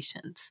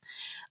conversations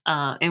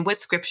and what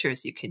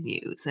scriptures you can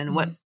use and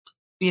what,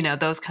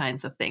 those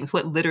kinds of things,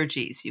 what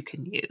liturgies you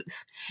can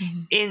use.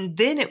 And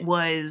then it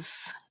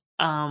was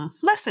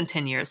less than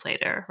 10 years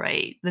later,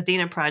 right? The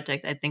Dina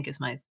Project, I think,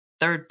 is my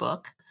third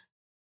book.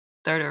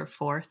 Third or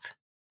fourth?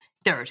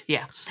 Third,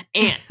 yeah.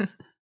 And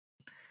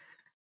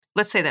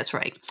let's say that's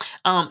right.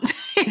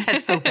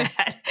 That's so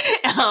bad.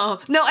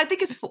 No, I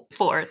think it's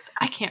fourth.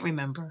 I can't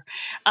remember.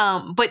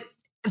 But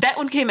that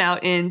one came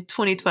out in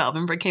 2012.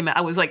 Remember, it came out.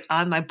 I was like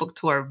on my book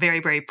tour, very,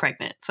 very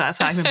pregnant. So that's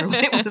how I remember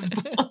when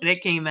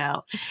it came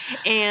out.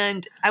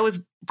 And I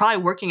was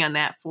probably working on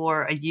that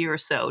for a year or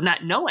so,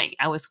 not knowing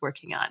I was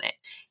working on it.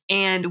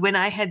 And when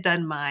I had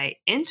done my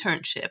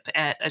internship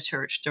at a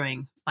church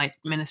during my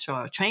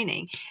ministerial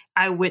training,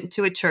 I went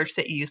to a church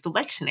that used a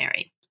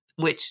lectionary,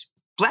 which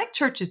Black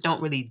churches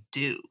don't really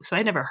do. So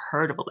I never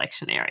heard of a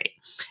lectionary.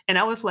 And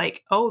I was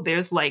like, oh,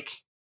 there's like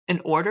an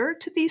order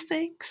to these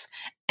things.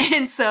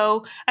 And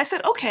so I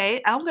said,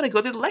 okay, I'm going to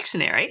go to the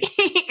lectionary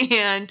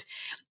and,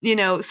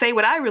 say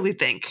what I really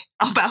think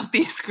about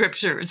these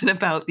scriptures and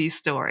about these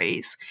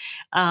stories.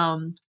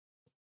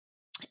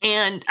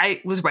 And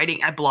I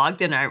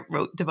blogged and I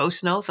wrote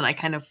devotionals, and I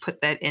kind of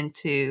put that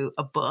into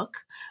a book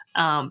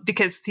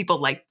because people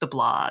liked the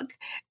blog,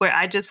 where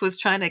I just was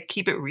trying to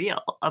keep it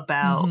real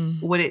about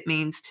what it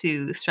means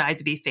to strive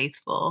to be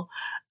faithful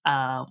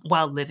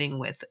while living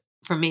with,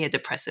 for me, a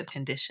depressive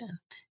condition.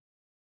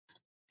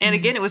 And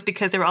again, it was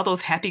because there were all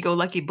those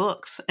happy-go-lucky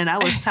books, and I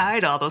was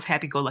tired of all those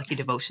happy-go-lucky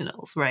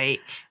devotionals, right?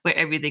 Where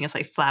everything is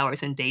like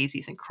flowers and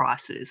daisies and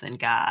crosses and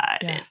God.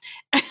 Yeah.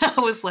 And I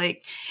was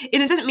like,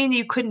 and it doesn't mean that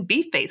you couldn't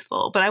be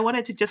faithful, but I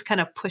wanted to just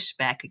kind of push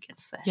back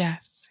against that.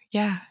 Yes.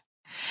 Yeah.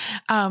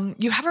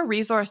 You have a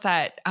resource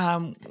that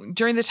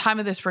during the time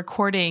of this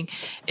recording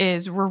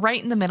we're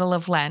right in the middle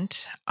of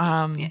Lent.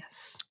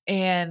 Yes.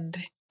 And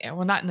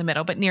well, not in the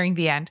middle, but nearing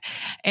the end.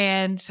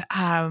 And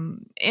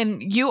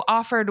you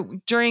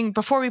offered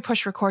before we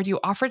push record, you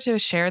offered to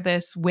share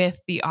this with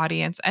the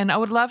audience. And I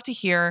would love to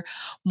hear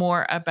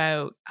more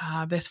about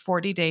this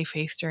 40-day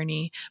faith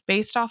journey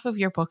based off of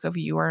your book of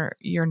You're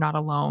Not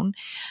Alone.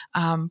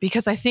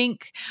 Because I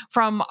think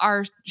from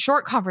our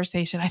short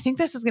conversation, I think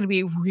this is going to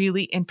be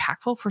really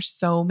impactful for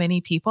so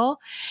many people.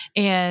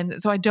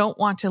 And so I don't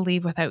want to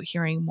leave without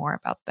hearing more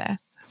about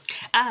this.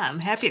 I'm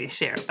happy to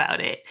share about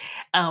it.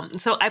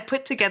 So I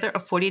put together a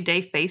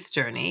 40-day faith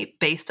journey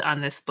based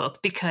on this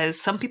book because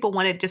some people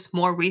wanted just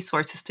more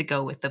resources to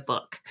go with the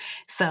book.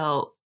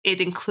 So it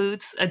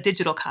includes a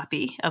digital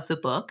copy of the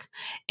book,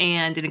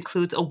 and it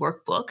includes a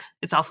workbook.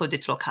 It's also a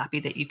digital copy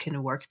that you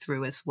can work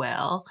through as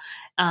well.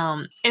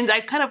 And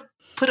I kind of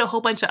put a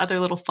whole bunch of other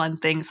little fun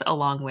things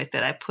along with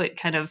it. I put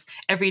kind of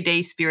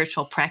everyday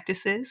spiritual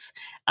practices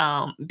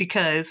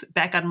because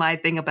back on my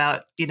thing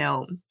about,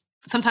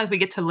 sometimes we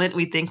get to Lent,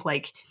 we think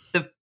like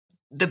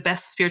the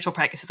best spiritual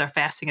practices are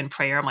fasting and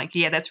prayer. I'm like,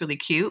 yeah, that's really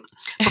cute.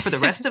 But for the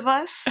rest of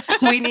us,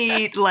 we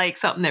need like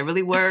something that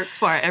really works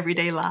for our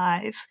everyday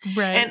lives.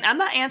 Right. And I'm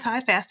not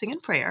anti-fasting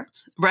and prayer,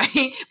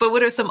 right? But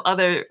what are some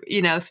other,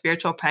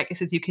 spiritual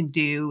practices you can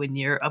do when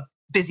you're a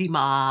busy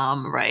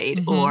mom, right?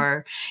 Mm-hmm.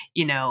 Or,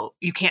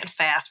 you can't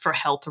fast for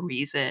health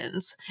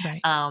reasons.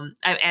 Right.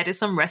 I've added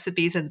some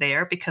recipes in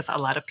there because a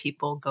lot of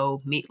people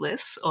go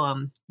meatless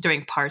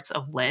during parts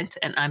of Lent,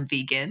 and I'm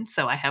vegan.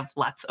 So I have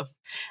lots of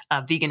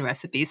vegan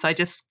recipes. So I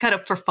just kind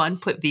of for fun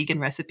put vegan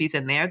recipes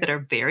in there that are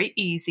very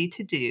easy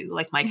to do.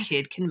 Like my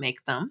kid can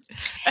make them.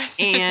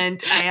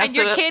 And I also, and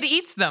your kid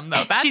eats them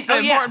though. That's the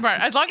important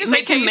part. As long as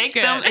they can taste make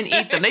good. them and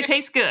eat them. They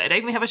taste good. I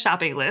even have a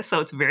shopping list, so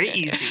it's very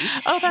easy.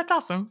 Oh, that's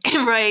awesome.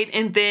 Right.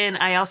 And then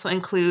I also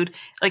include,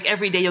 like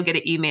every day you'll get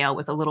an email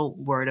with a little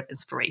word of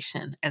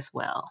inspiration as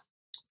well.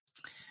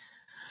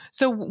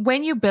 So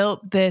when you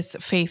built this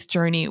faith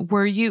journey,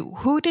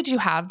 who did you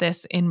have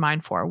this in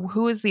mind for?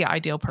 Who is the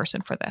ideal person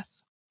for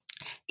this?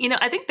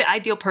 I think the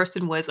ideal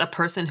person was a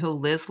person who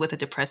lives with a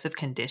depressive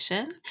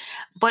condition.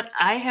 But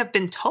I have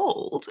been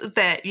told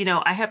that,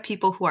 I have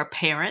people who are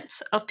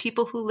parents of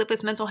people who live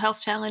with mental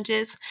health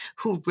challenges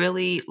who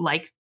really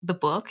like the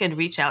book and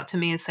reach out to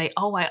me and say,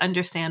 oh, I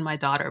understand my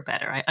daughter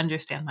better. I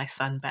understand my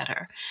son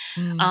better.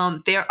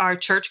 There are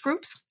church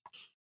groups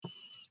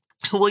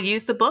who will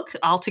use the book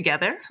all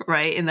together,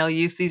 right? And they'll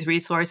use these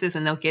resources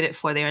and they'll get it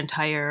for their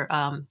entire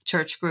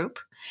church group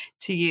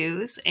to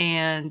use.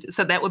 And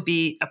so that would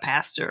be a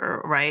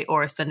pastor, right?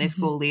 Or a Sunday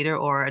school leader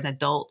or an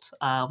adult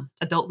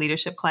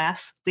leadership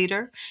class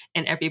leader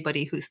and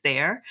everybody who's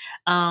there.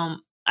 I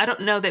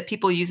don't know that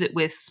people use it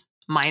with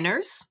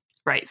minors,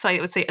 right? So I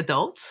would say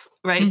adults,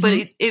 right?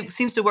 But it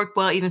seems to work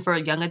well even for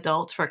young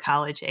adults, for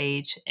college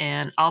age,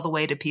 and all the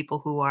way to people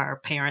who are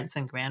parents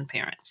and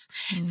grandparents.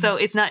 So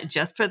it's not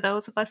just for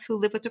those of us who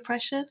live with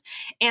depression.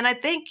 And I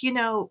think,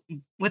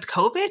 with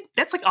COVID,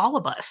 that's like all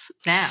of us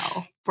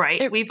now,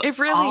 right? It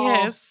really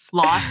all is.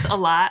 Lost a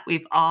lot.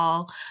 We've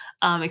all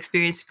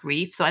experienced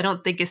grief. So I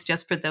don't think it's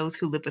just for those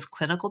who live with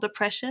clinical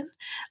depression.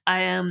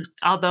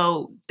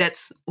 Although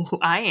that's who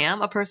I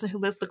am, a person who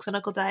lives with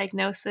clinical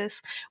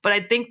diagnosis. But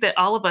I think that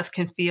all of us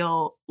can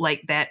feel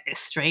like that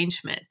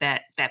estrangement,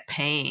 that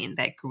pain,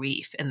 that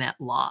grief, and that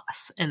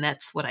loss. And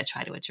that's what I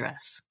try to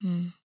address.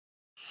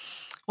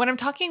 When I'm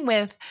talking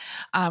with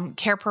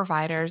care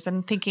providers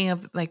and thinking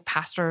of like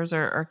pastors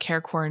or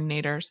care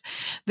coordinators,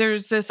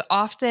 there's this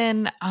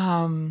often,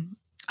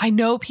 I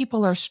know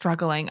people are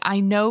struggling. I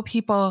know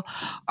people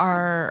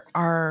are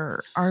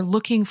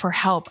looking for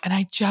help, and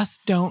I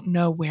just don't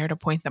know where to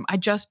point them. I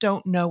just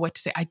don't know what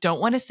to say. I don't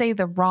want to say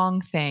the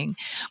wrong thing,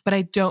 but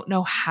I don't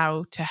know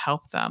how to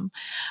help them.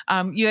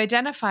 You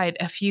identified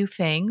a few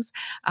things,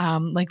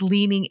 like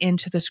leaning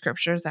into the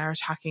scriptures that are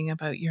talking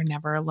about you're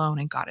never alone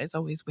and God is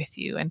always with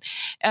you. And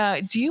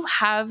do you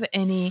have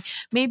any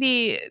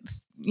maybe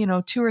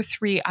 2 or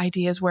 3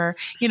 ideas where,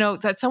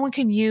 that someone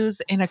can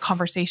use in a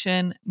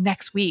conversation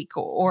next week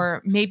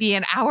or maybe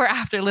an hour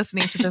after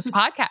listening to this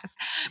podcast,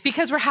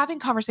 because we're having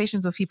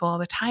conversations with people all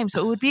the time.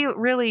 So it would be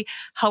really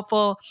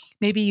helpful.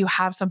 Maybe you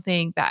have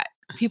something that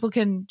people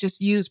can just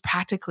use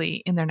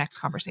practically in their next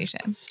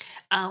conversation.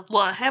 Well,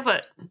 I have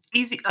a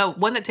easy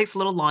one that takes a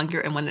little longer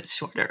and one that's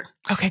shorter.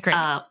 Okay, great.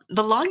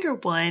 The longer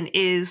one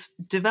is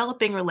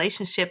developing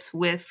relationships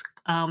with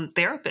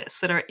therapists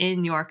that are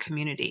in your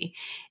community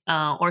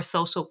or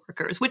social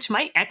workers, which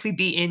might actually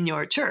be in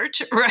your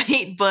church,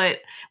 right? But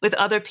with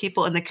other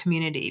people in the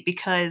community,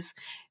 because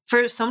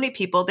for so many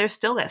people, there's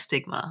still that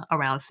stigma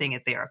around seeing a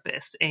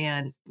therapist.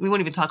 And we won't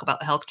even talk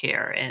about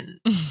healthcare and,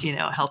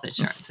 health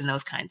insurance and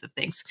those kinds of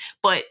things.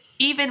 But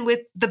even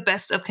with the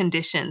best of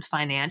conditions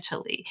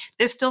financially,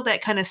 there's still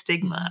that kind of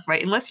stigma,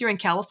 right? Unless you're in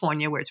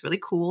California where it's really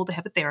cool to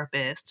have a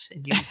therapist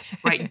and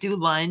you do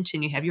lunch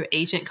and you have your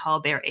agent call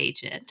their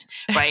agent,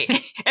 right?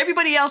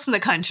 Everybody else in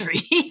the country,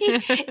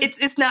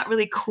 it's not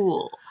really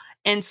cool.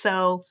 And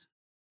so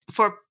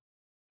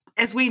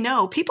as we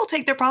know, people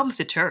take their problems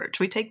to church.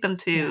 We take them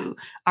to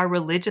our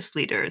religious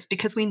leaders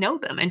because we know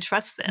them and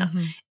trust them.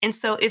 Mm-hmm. And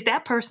so if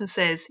that person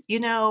says,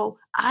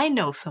 I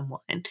know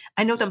someone,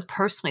 I know them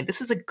personally,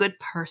 this is a good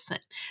person,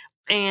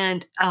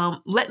 and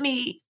let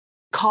me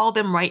call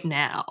them right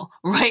now,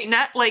 right?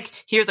 Not like,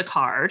 here's a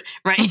card,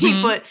 right?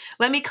 Mm-hmm. But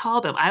let me call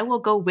them. I will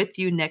go with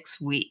you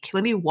next week.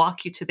 Let me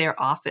walk you to their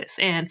office.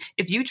 And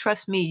if you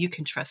trust me, you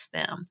can trust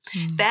them.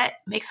 Mm-hmm. That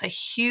makes a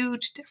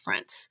huge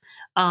difference.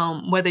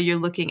 Whether you're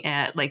looking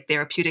at like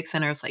therapeutic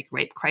centers, like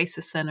rape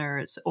crisis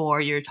centers,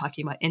 or you're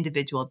talking about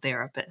individual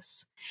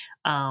therapists.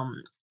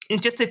 And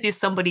just if you're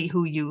somebody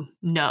who you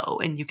know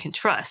and you can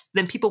trust,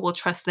 then people will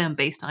trust them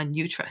based on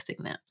you trusting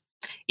them.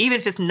 Even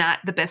if it's not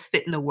the best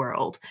fit in the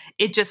world,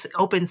 it just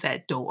opens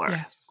that door.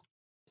 Yes.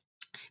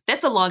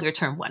 That's a longer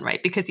term one,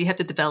 right? Because you have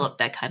to develop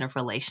that kind of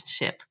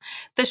relationship.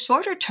 The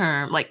shorter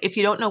term, like if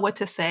you don't know what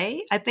to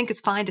say, I think it's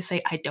fine to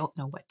say, I don't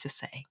know what to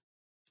say.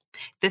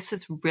 This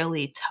is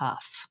really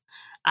tough.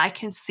 I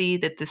can see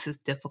that this is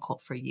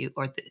difficult for you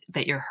or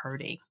that you're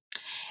hurting.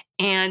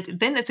 And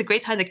then it's a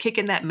great time to kick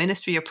in that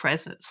ministry of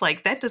presence.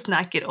 Like that does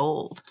not get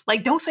old.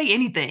 Like don't say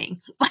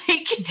anything. Like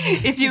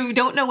if you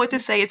don't know what to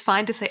say, it's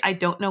fine to say, I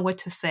don't know what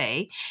to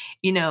say.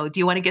 Do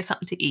you want to get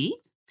something to eat?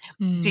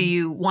 Mm. Do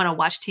you want to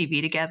watch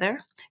TV together?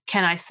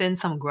 Can I send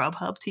some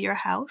Grubhub to your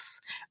house?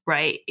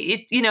 Right.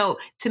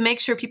 To make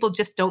sure people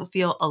just don't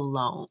feel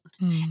alone.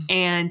 Mm.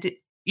 And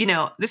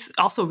this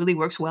also really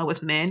works well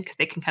with men because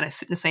they can kind of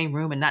sit in the same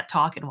room and not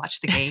talk and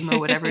watch the game or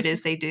whatever it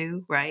is they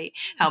do, right?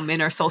 How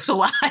men are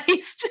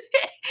socialized.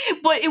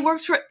 But it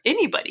works for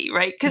anybody,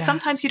 right? Because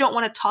sometimes you don't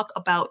want to talk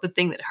about the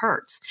thing that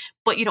hurts,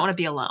 but you don't want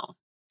to be alone.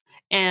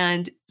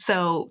 And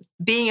so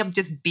being able to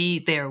just be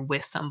there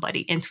with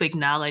somebody and to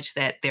acknowledge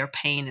that their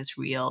pain is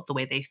real, the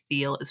way they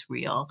feel is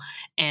real,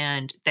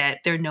 and that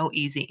there are no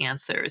easy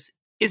answers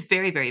is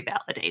very, very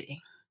validating.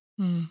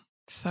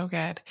 So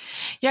good.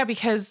 Yeah,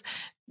 because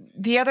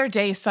the other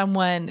day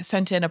someone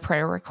sent in a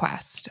prayer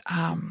request.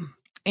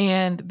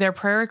 And their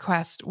prayer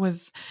request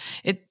was,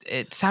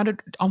 it sounded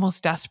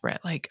almost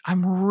desperate. Like,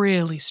 I'm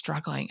really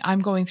struggling.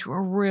 I'm going through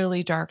a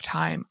really dark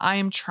time. I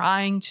am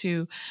trying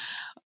to,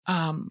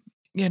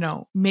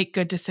 make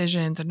good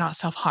decisions and not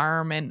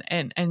self-harm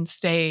and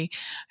stay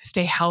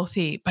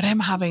healthy, but I'm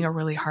having a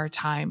really hard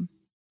time.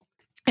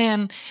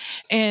 And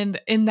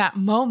in that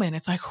moment,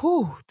 it's like,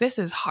 whew, this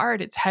is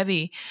hard. It's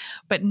heavy,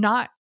 but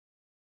not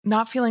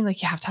feeling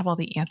like you have to have all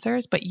the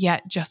answers, but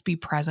yet just be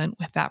present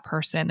with that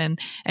person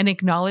and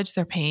acknowledge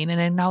their pain and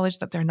acknowledge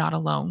that they're not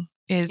alone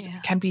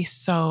can be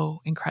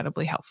so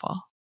incredibly helpful.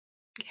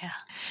 Yeah.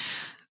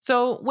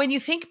 So when you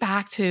think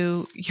back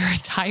to your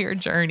entire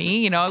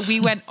journey, we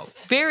went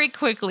very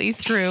quickly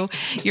through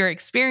your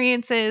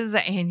experiences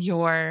and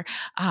your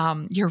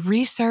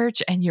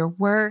research and your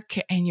work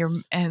and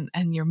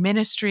your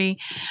ministry.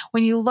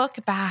 When you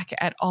look back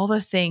at all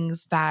the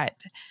things that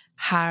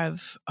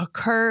have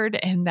occurred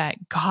and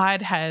that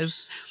God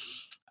has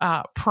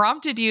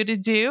prompted you to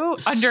do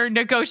under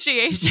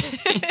negotiation.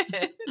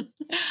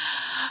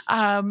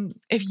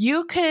 If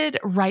you could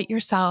write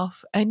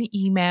yourself an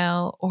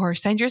email or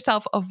send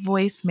yourself a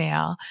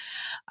voicemail,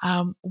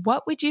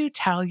 what would you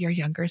tell your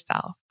younger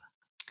self?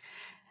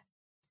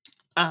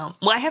 Well,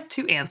 I have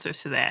two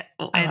answers to that.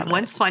 And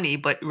one's funny,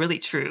 but really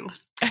true.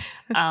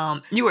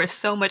 You are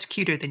so much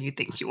cuter than you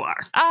think you are.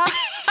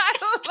 I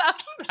love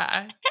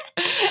that.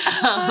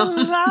 I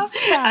love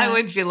that. I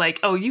would feel like,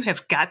 oh, you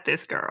have got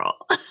this, girl.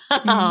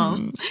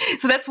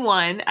 So that's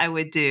one I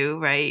would do,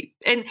 right?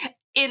 And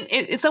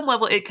in some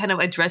level, it kind of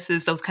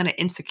addresses those kind of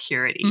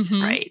insecurities,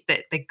 right?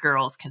 That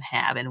girls can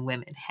have and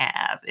women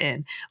have.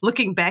 And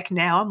looking back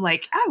now, I'm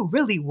like, I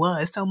really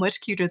was so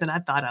much cuter than I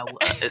thought I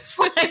was.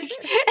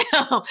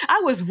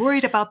 I was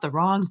worried about the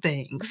wrong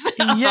things.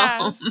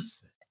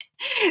 Yes.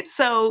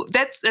 So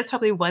that's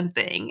probably one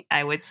thing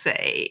I would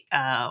say.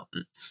 But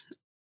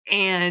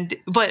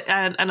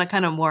on a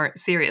kind of more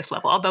serious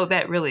level, although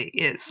that really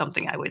is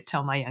something I would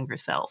tell my younger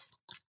self.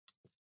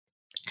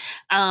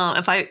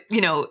 if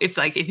you knew if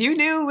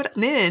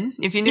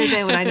you knew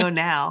then what I know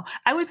now,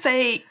 I would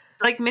say,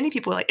 like many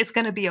people, like, it's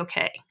going to be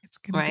okay. It's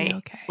going to be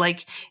okay.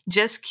 Like,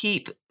 just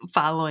keep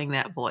following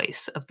that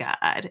voice of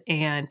God,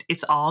 and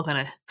it's all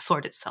going to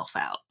sort itself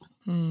out.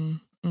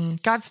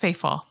 God's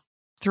faithful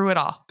through it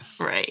all.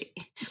 Right.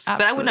 Absolutely.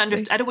 But I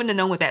wouldn't have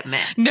known what that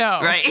meant.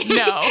 No. Right.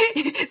 No.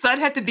 So I'd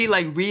have to be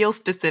like real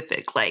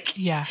specific. Like,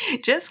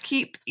 just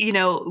keep,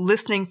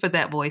 listening for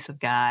that voice of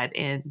God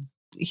and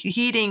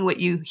heeding what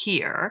you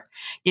hear,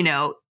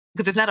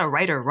 because it's not a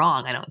right or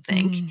wrong, I don't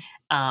think.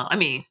 I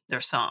mean,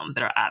 there's some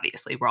that are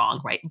obviously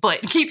wrong, right?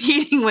 But keep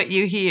heeding what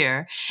you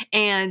hear,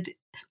 and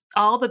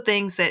all the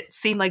things that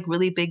seem like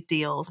really big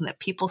deals and that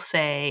people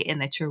say and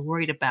that you're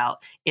worried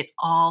about, it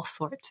all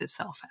sorts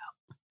itself out.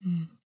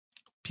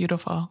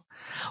 Beautiful.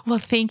 Well,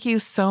 thank you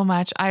so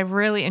much. I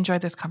really enjoyed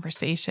this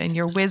conversation,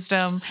 your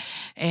wisdom,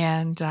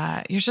 and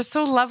you're just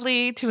so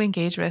lovely to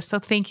engage with. So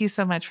thank you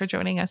so much for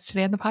joining us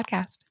today on the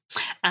podcast.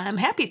 I'm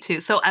happy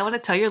to. So I want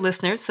to tell your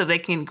listeners, so they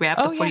can grab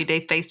the 40-day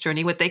faith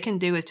journey. What they can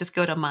do is just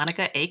go to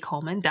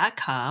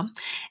monicaacoleman.com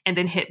and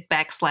then hit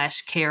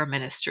 /care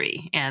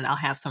ministry, and I'll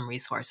have some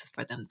resources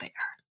for them there.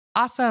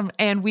 Awesome.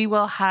 And we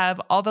will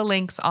have all the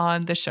links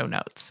on the show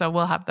notes. So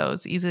we'll have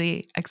those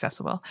easily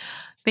accessible.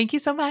 Thank you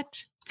so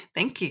much.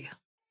 Thank you.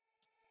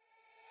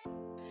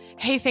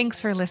 Hey, thanks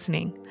for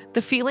listening.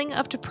 The feeling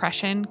of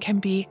depression can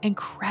be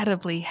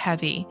incredibly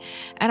heavy,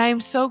 and I am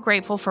so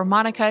grateful for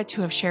Monica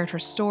to have shared her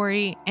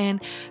story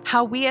and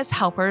how we as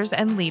helpers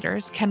and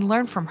leaders can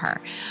learn from her,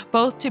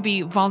 both to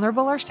be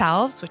vulnerable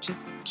ourselves, which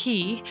is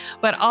key,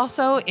 but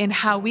also in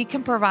how we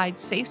can provide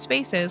safe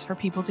spaces for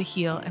people to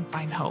heal and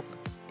find hope.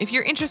 If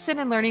you're interested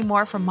in learning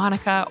more from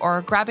Monica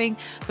or grabbing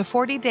the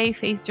 40-day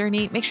faith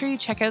journey, make sure you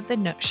check out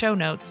the show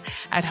notes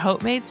at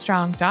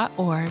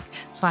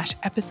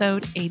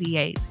hopemadstrong.org/episode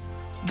 88.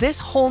 This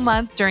whole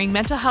month during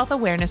Mental Health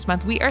Awareness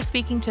Month, we are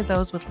speaking to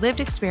those with lived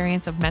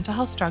experience of mental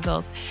health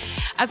struggles,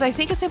 as I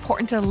think it's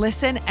important to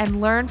listen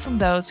and learn from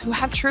those who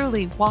have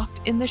truly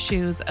walked in the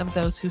shoes of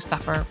those who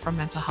suffer from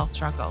mental health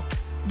struggles.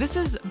 This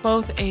is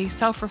both a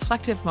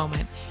self-reflective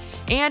moment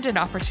and an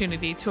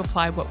opportunity to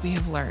apply what we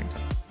have learned.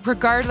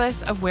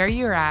 Regardless of where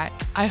you're at,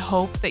 I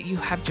hope that you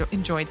have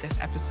enjoyed this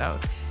episode.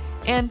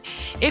 And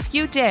if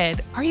you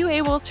did, are you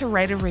able to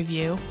write a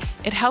review?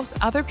 It helps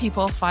other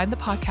people find the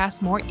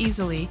podcast more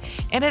easily,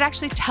 and it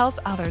actually tells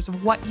others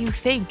what you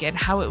think and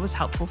how it was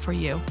helpful for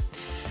you.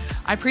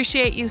 I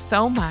appreciate you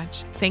so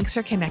much. Thanks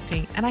for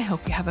connecting, and I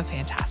hope you have a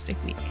fantastic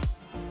week.